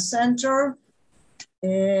Karaite center,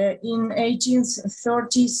 in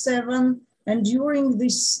 1837. And during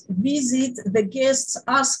this visit, the guests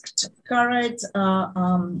asked Karaite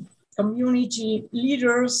community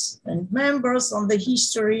leaders and members on the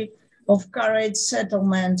history of Karaite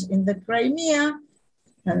settlement in the Crimea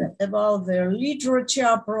and about their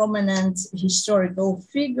literature, prominent historical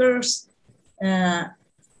figures,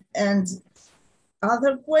 and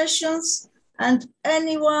other questions, and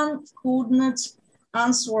anyone could not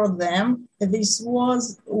answer them. This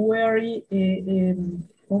was very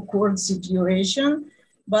awkward situation,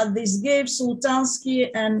 but this gave Sultansky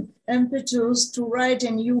an impetus to write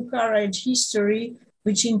a new Karaite history,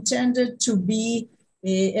 which intended to be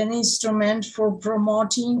an instrument for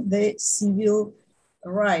promoting the civil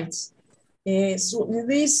rights. So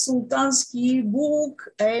this Sultansky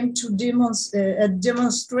book aimed to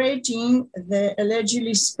demonstrating the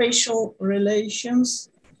allegedly special relations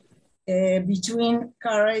between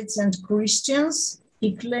Karaites and Christians.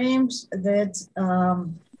 He claims that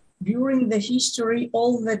during the history,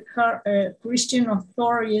 all the Christian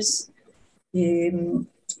authorities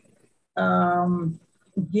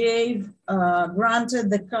granted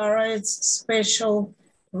the Karaites special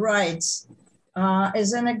rights.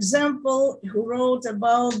 As an example, he wrote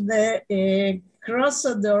about the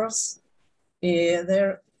Crusaders,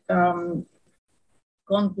 their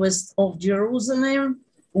conquest of Jerusalem,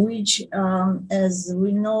 which, as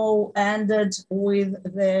we know, ended with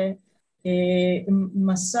the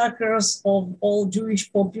massacres of all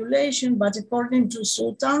Jewish population. But according to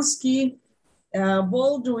Sultansky,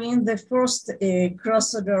 Baldwin, the first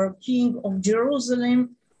Crusader king of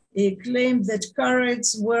Jerusalem, claimed that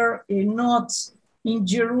Karaites were not in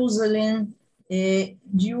Jerusalem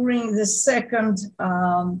during the second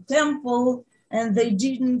temple, and they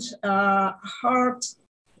didn't hurt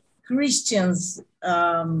Christians.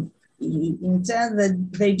 Intend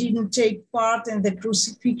that they didn't take part in the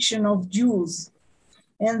crucifixion of Jews,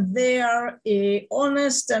 and they are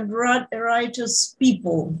honest and righteous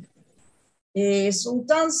people.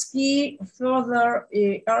 Sultansky further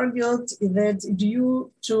argued that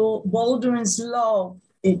due to Baldwin's love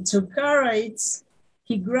to Karaites,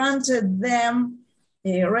 he granted them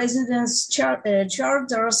residence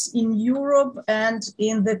charters in Europe and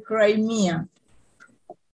in the Crimea.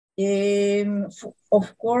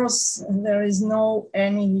 Of course, there is no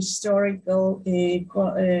any historical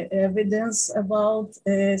evidence about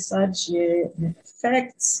such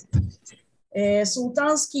facts.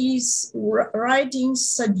 Sultansky's writings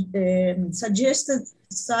suggested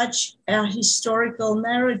such a historical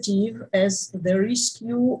narrative as the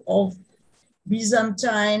rescue of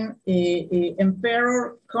Byzantine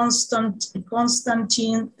Emperor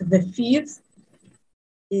Constantine V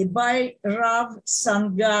by Rav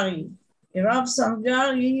Sangari. Rav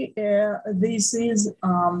Sangari, this is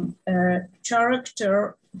a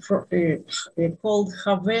character called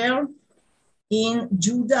Haver in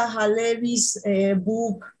Judah Halevi's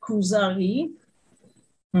book Kuzari.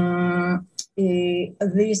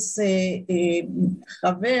 This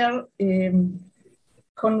Haver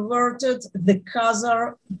converted the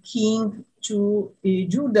Khazar king to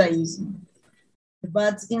Judaism.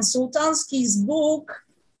 But in Sultansky's book,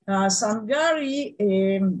 Sangari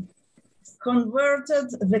converted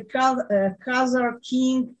the Khazar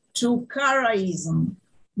king to Karaism,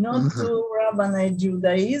 not to Rabbinate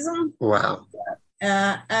Judaism. Wow.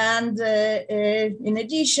 And in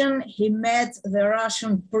addition, he met the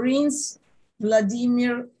Russian prince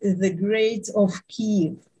Vladimir the Great of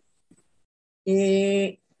Kiev.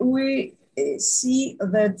 We see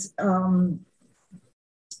that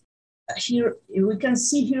here we can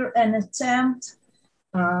see here an attempt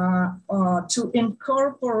to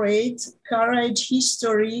incorporate Karaite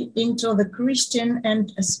history into the Christian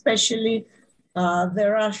and especially the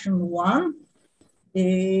Russian one.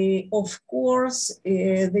 Of course,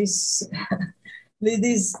 this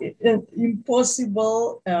is an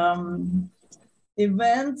impossible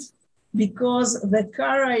event because the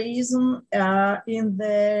Karaism in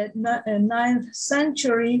the 9th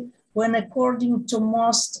century, when according to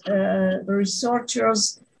most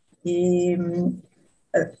researchers, the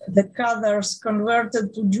Khazars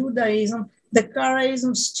converted to Judaism, the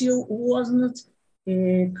Karaism still wasn't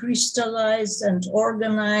crystallized and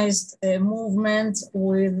organized movement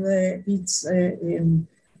with its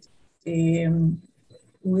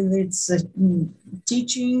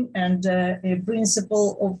teaching and a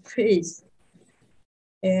principle of faith.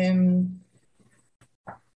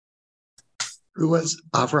 Who was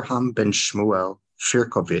Avraham ben Shmuel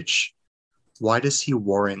Firkovich? Why does he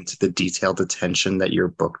warrant the detailed attention that your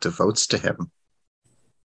book devotes to him?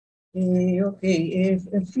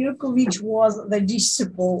 Firkovich was the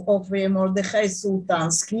disciple of Mordechai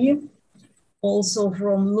Sultansky, also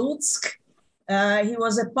from Lutsk. He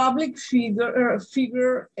was a public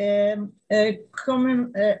figure, a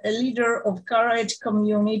leader of Karaite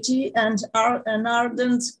community, and an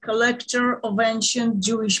ardent collector of ancient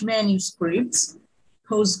Jewish manuscripts,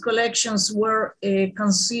 whose collections were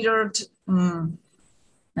considered and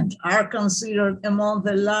are considered among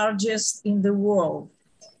the largest in the world.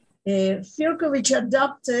 Firkovich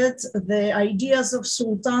adopted the ideas of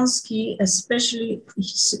Sultansky, especially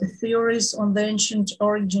his theories on the ancient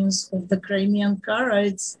origins of the Crimean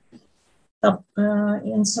Karaites,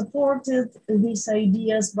 and supported these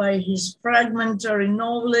ideas by his fragmentary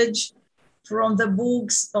knowledge from the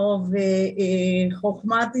books of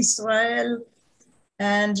Chokhmat Israel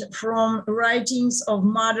and from writings of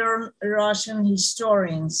modern Russian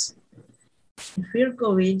historians.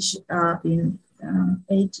 Firkovich in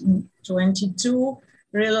 1822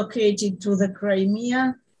 relocated to the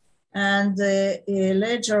Crimea and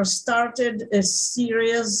later started a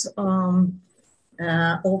series of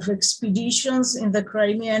expeditions in the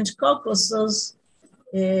Crimea and Caucasus,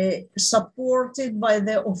 supported by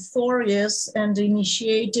the authorities and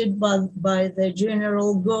initiated by the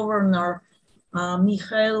general governor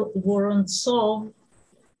Mikhail Vorontsov,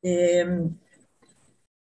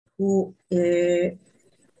 who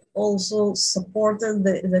also supported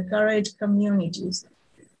the Karaite communities.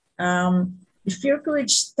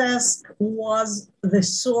 Firkovich's task was the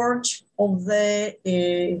search of the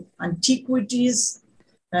antiquities,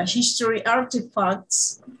 history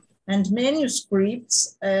artifacts, and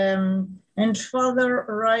manuscripts, and further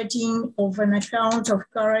writing of an account of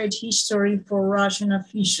Karaite history for Russian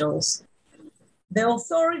officials. The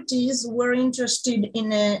authorities were interested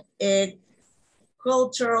in a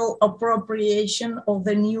cultural appropriation of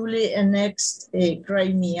the newly annexed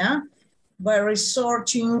Crimea by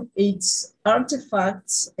researching its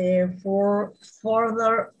artifacts for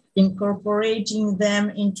further incorporating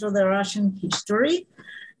them into the Russian history.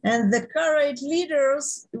 And the Karaite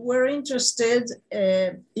leaders were interested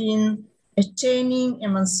in attaining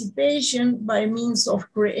emancipation by means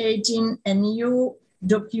of creating a new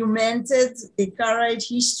documented Karaite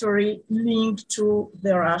history linked to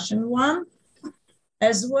the Russian one,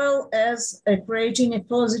 as well as creating a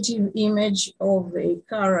positive image of the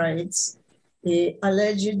Karaites,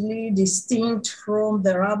 allegedly distinct from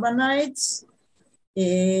the Rabbinites,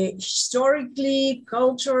 historically,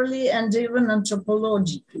 culturally, and even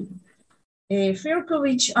anthropologically.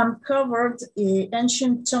 Firkovich uncovered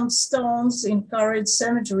ancient tombstones in Karaite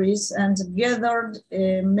cemeteries and gathered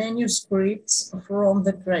manuscripts from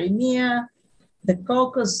the Crimea, the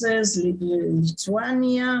Caucasus,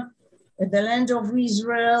 Lithuania, the land of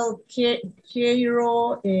Israel,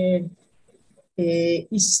 Cairo,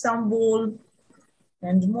 Istanbul,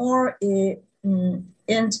 and more,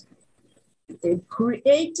 and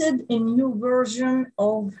created a new version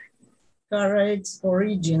of Karaite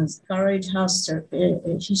origins, Karaite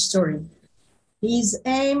history. His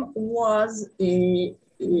aim was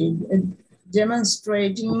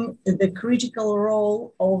demonstrating the critical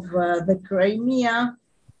role of the Crimea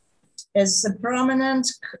as a prominent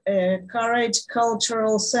Karaite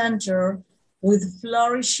cultural center with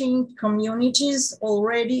flourishing communities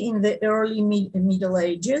already in the early Middle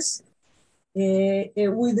Ages,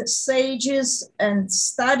 with sages and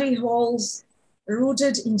study halls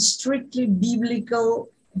rooted in strictly biblical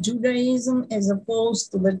Judaism as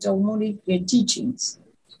opposed to the Talmudic teachings.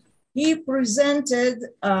 He presented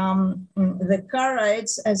the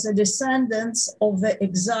Karaites as a descendants of the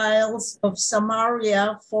exiles of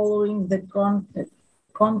Samaria following the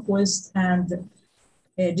conquest and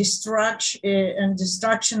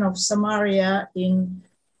destruction of Samaria in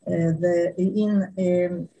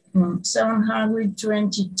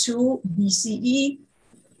 722 BCE.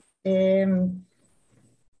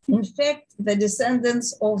 In fact, the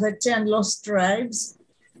descendants of the 10 lost tribes.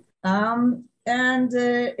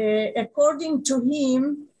 According to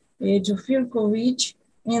him, to Firkovich,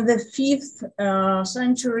 in the 5th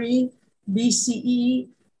century BCE,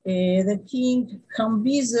 the king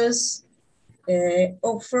Cambyses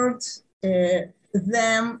offered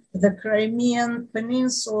them the Crimean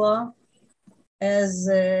Peninsula as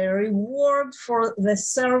a reward for the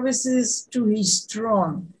services to his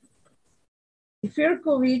throne.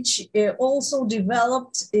 Firkovich also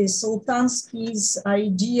developed Sultansky's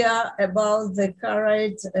idea about the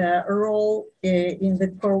Karaite role in the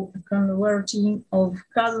converting of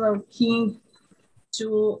Khazar king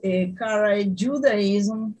to Karaite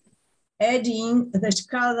Judaism, adding that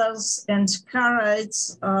Khazars and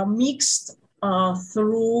Karaites are mixed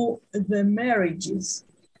through the marriages.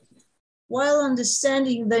 While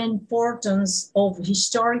understanding the importance of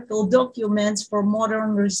historical documents for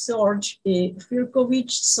modern research,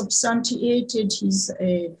 Firkovich substantiated his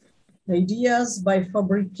ideas by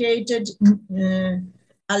fabricated,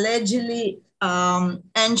 allegedly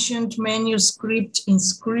ancient manuscript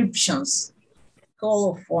inscriptions,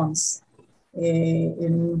 colophons.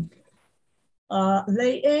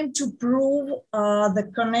 They aim to prove the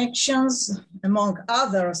connections, among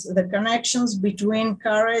others, the connections between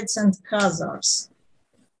Karaites and Khazars.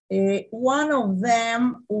 One of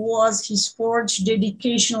them was his forged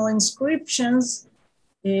dedicational inscriptions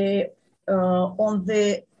on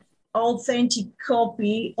the authentic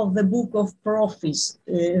copy of the Book of Prophets.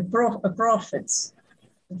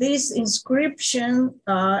 This inscription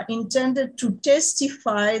intended to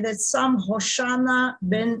testify that some Hoshana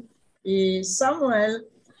ben Samuel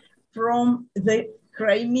from the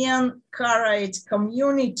Crimean Karaite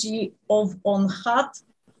community of Onhat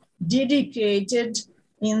dedicated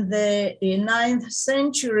in the 9th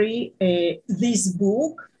century this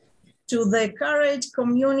book to the Karaite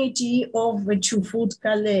community of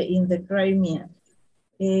Chufut-Kale in the Crimea.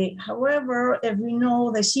 However, as we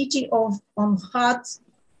know, the city of Onhat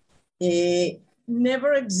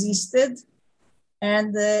never existed,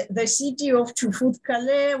 and the city of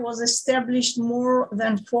Chufut-Kale was established more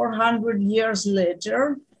than 400 years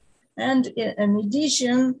later. And in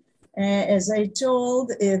addition, as I told,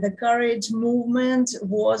 the Karaite movement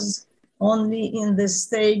was only in the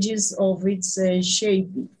stages of its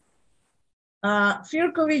shaping.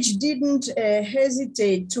 Firkovich didn't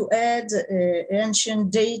hesitate to add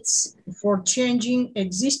ancient dates for changing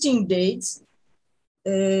existing dates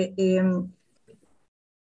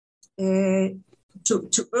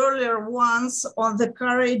to earlier ones on the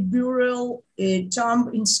Karaite burial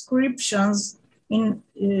tomb inscriptions in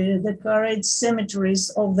the Karaite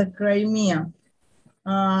cemeteries of the Crimea.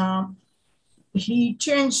 He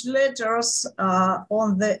changed letters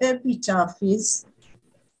on the epitaphs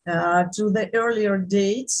to the earlier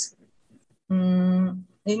dates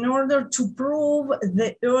in order to prove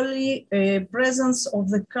the early presence of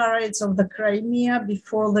the Karaites of the Crimea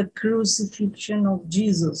before the crucifixion of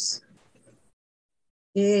Jesus.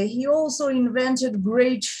 He also invented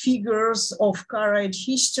great figures of Karaite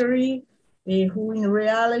history, who in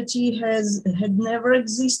reality had never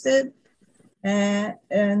existed,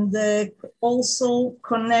 and also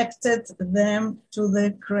connected them to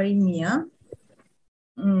the Crimea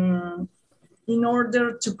in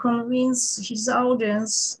order to convince his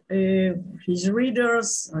audience, his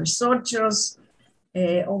readers, researchers,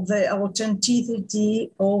 of the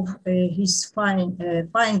authenticity of his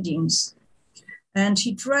findings. And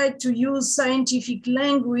he tried to use scientific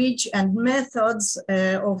language and methods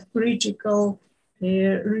of critical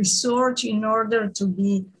research in order to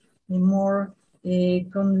be more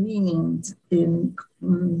convenient.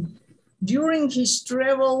 During his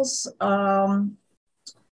travels,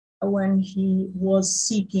 when he was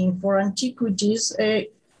seeking for antiquities,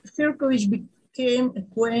 Firkovich became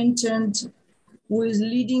acquainted with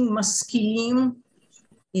leading maskilim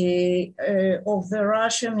of the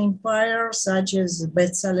Russian Empire, such as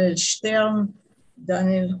Bezalel Stern,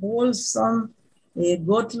 Daniel Holson,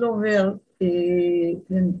 Gottlober,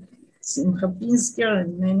 Simcha Pinsker,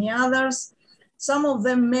 and many others. Some of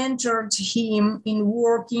them mentored him in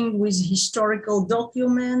working with historical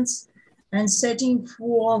documents and setting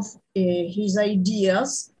forth his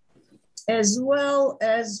ideas, as well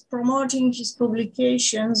as promoting his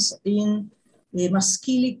publications in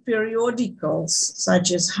Maskilic periodicals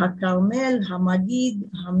such as HaKarmel, HaMagid,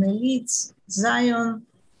 HaMelitz, Zion.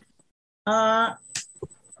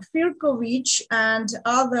 Firkovich and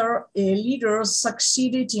other leaders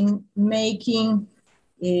succeeded in making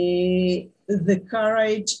the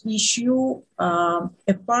Karaite issue a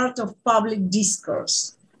part of public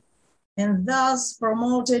discourse, and thus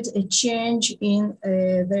promoted a change in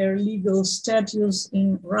their legal status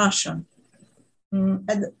in Russia.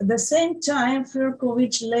 At the same time,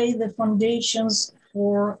 Firkovich laid the foundations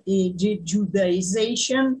for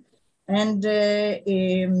Judaization and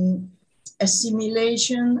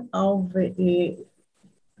assimilation of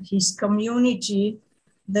his community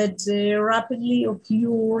that rapidly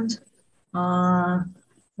occurred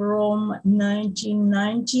from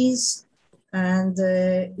 1990s and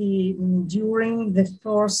during the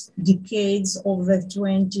first decades of the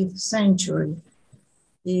 20th century.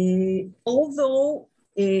 Although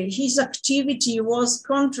his activity was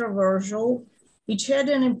controversial, it had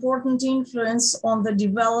an important influence on the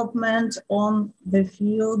development on the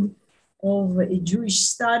field of Jewish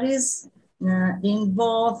studies in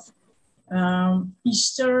both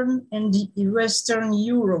Eastern and Western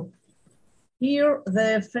Europe. Here,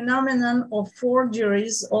 the phenomenon of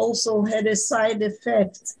forgeries also had a side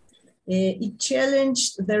effect. It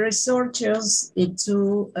challenged the researchers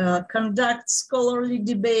to conduct scholarly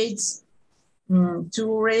debates,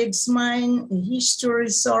 to re-examine history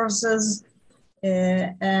sources,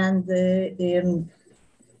 and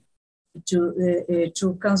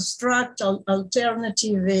to construct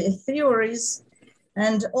alternative theories.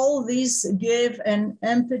 And all this gave an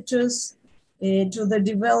impetus to the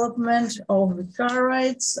development of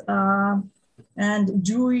Karaites and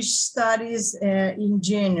Jewish studies in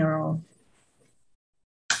general.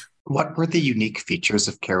 What were the unique features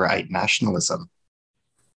of Karaite nationalism?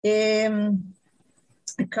 Karaite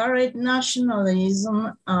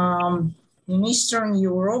nationalism in Eastern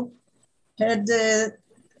Europe had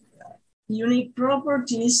unique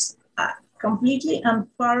properties completely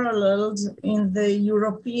unparalleled in the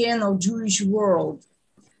European or Jewish world.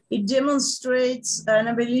 It demonstrates an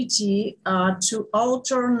ability to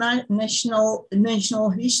alter national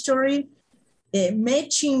history,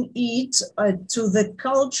 matching it to the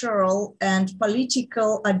cultural and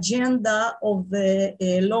political agenda of the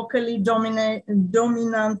locally dominant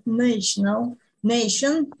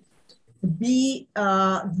nation, be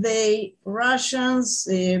they Russians,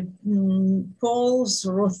 Poles,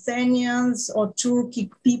 Ruthenians, or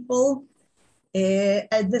Turkic people,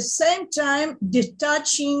 at the same time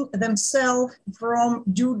detaching themselves from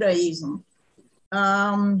Judaism.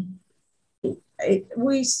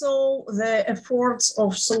 We saw the efforts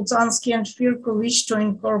of Sultansky and Firkovich to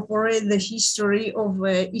incorporate the history of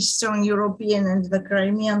Eastern European and the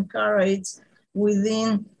Crimean Karaites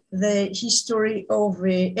within the history of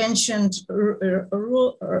ancient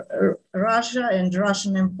Russia and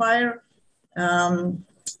Russian Empire.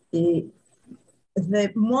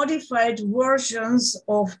 The modified versions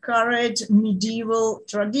of Karaite medieval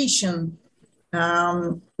tradition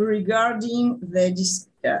regarding the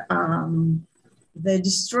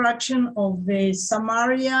destruction of the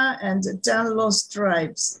Samaria and 10 lost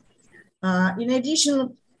tribes. In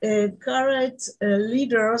addition, Karaite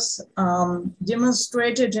leaders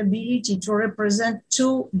demonstrated ability to represent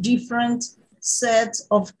two different sets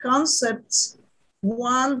of concepts,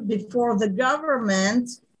 one before the government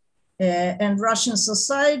and Russian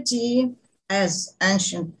society as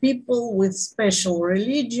ancient people with special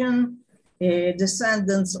religion,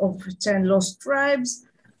 descendants of 10 lost tribes,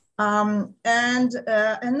 and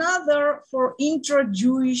another for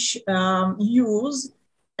intra-Jewish use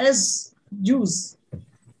as Jews.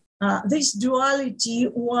 This duality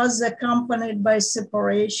was accompanied by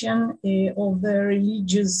separation of the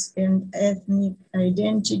religious and ethnic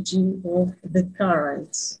identity of the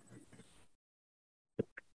Karaites.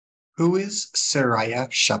 Who is Seraya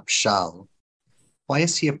Shapshal? Why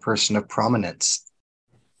is he a person of prominence?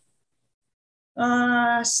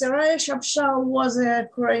 Seraya Shapshal was a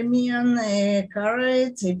Crimean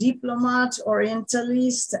Karaite, a diplomat,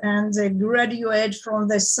 orientalist, and a graduate from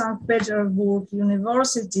the St. Petersburg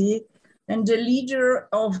University, and a leader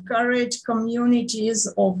of Karaite communities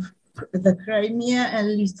of the Crimea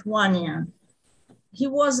and Lithuania. He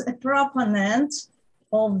was a proponent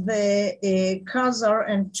of the Khazar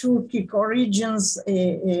and Turkic origins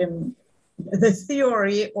the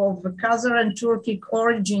theory of the Khazar and Turkic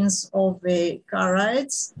origins of the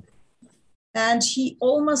Karaites, and he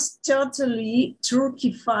almost totally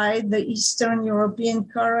Turkified the Eastern European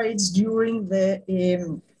Karaites during the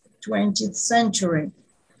 20th century.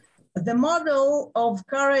 The model of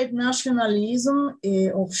Karaite nationalism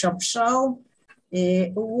of Shabshal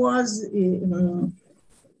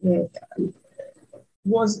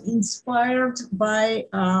was inspired by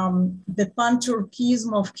the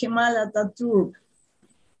pan-Turkism of Kemal Atatürk.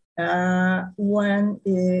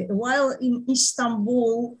 While in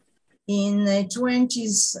Istanbul in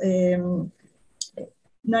 1920s,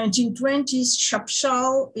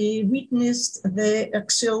 Shabshal witnessed the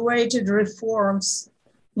accelerated reforms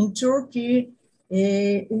in Turkey,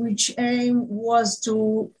 which aim was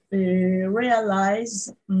to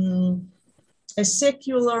realize a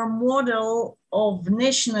secular model of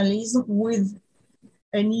nationalism with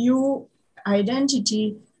a new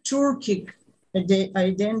identity, Turkic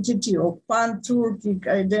identity or pan-Turkic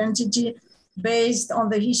identity based on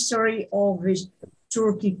the history of the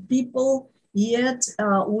Turkic people, yet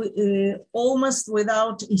almost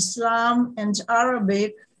without Islam and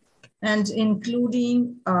Arabic, and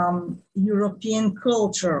including European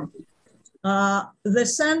culture. The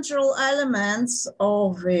central elements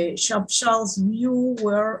of Shabshal's view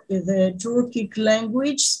were the Turkic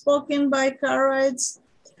language spoken by Karaites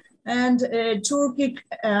and Turkic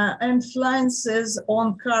influences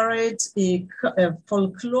on Karaite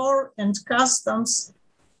folklore and customs,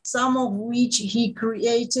 some of which he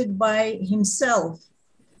created by himself.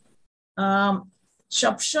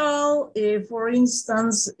 Shabshal, for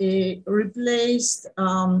instance, replaced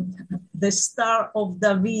the Star of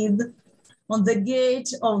David on the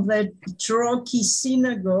gate of the Troki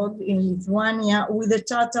synagogue in Lithuania with a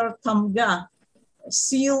Tatar tamga,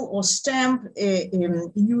 seal or stamp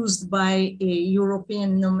used by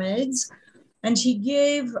European nomads. And he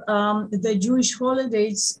gave the Jewish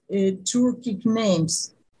holidays Turkic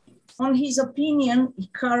names. On his opinion,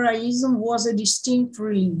 Karaism was a distinct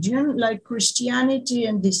religion like Christianity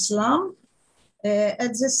and Islam.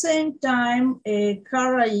 At the same time,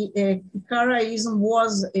 Karaism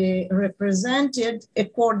was represented,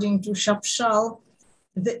 according to Shabshal,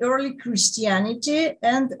 the early Christianity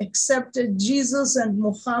and accepted Jesus and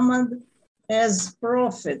Muhammad as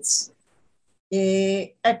prophets.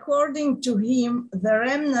 According to him, the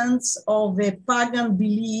remnants of pagan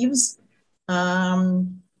beliefs,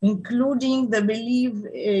 including the belief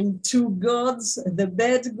in two gods, the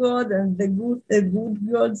bad god and the good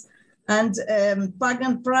gods, and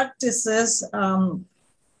pagan practices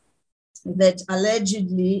that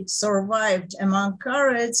allegedly survived among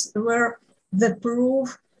Karaites were the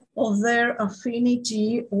proof of their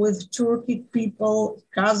affinity with Turkic people,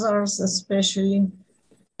 Khazars especially,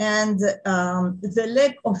 and the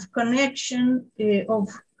lack of connection of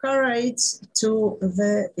Karaites to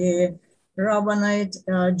the Rabbanite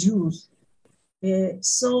Jews.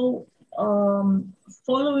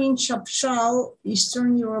 Following Shabshal,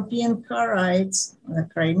 Eastern European Karaites, the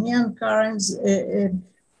Crimean Karaites,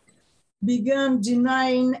 began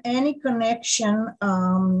denying any connection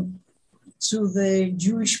to the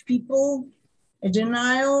Jewish people, a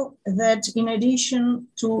denial that in addition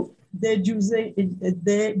to the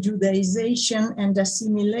Judaization and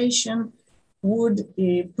assimilation would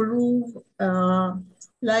prove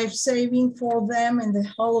life-saving for them in the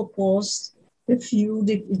Holocaust a few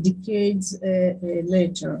decades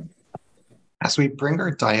later. As we bring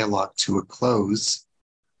our dialogue to a close,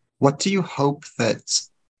 what do you hope that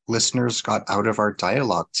listeners got out of our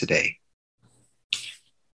dialogue today?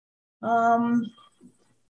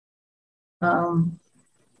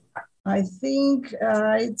 I think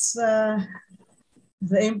it's the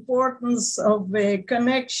importance of a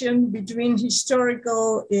connection between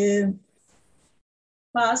historical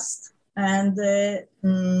past and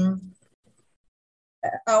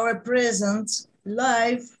our present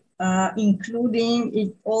life,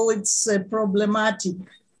 including all its problematic.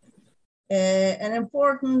 An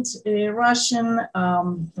important Russian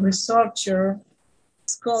researcher,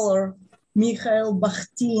 scholar, Mikhail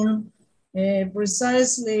Bakhtin,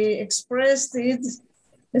 precisely expressed it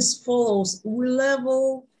as follows: we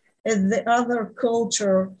level at the other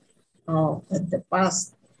culture, at the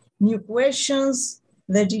past, new questions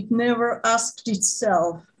that it never asked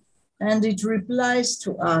itself, and it replies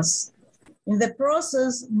to us. In the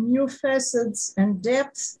process, new facets and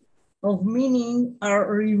depths of meaning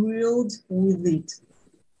are revealed with it.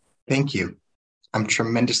 Thank you. I'm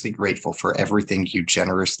tremendously grateful for everything you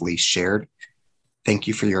generously shared. Thank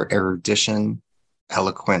you for your erudition,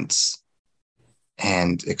 eloquence,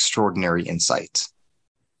 and extraordinary insight.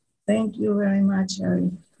 Thank you very much,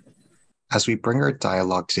 Harry. As we bring our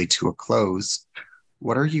dialogue today to a close,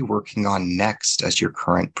 what are you working on next as your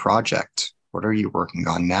current project? What are you working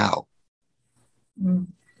on now?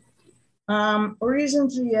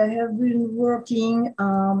 Recently, I have been working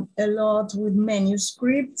a lot with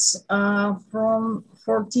manuscripts from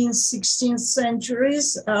 14th, 16th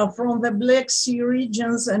centuries from the Black Sea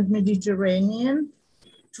regions and Mediterranean,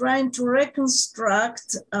 trying to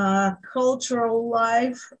reconstruct cultural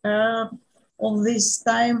life of this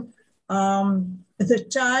time, the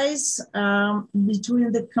ties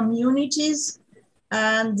between the communities,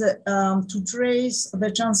 and to trace the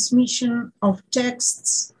transmission of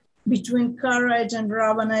texts between Karaite and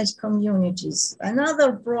Rabbinite communities.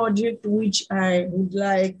 Another project which I would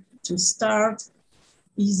like to start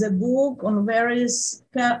is a book on various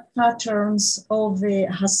patterns of the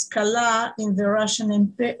Haskalah in the Russian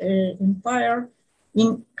Empire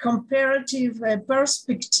in comparative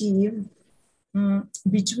perspective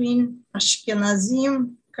between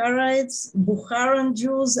Ashkenazim, Karaites, Bukharan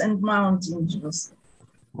Jews, and Mountain Jews.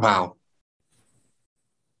 Wow.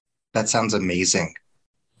 That sounds amazing.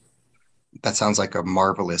 That sounds like a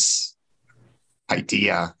marvelous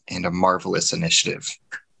idea and a marvelous initiative.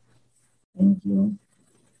 Thank you.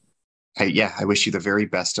 I wish you the very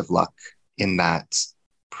best of luck in that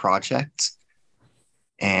project.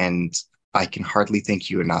 And I can hardly thank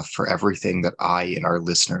you enough for everything that I and our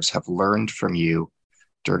listeners have learned from you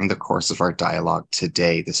during the course of our dialogue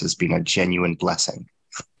today. This has been a genuine blessing.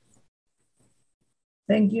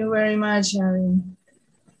 Thank you very much, Harry.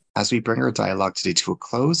 As we bring our dialogue today to a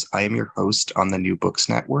close, I am your host on the New Books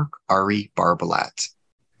Network, Ari Barbalat.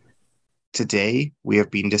 Today, we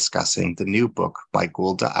have been discussing the new book by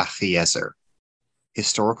Golda Akhiezer,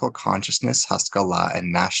 Historical Consciousness, Haskalah,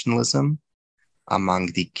 and Nationalism Among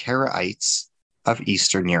the Karaites of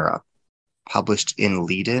Eastern Europe, published in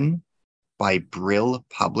Leiden by Brill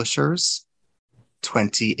Publishers,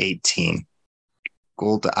 2018.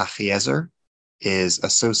 Golda Akhiezer is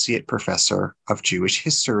Associate Professor of Jewish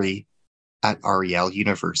History at Ariel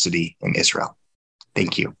University in Israel.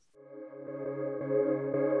 Thank you.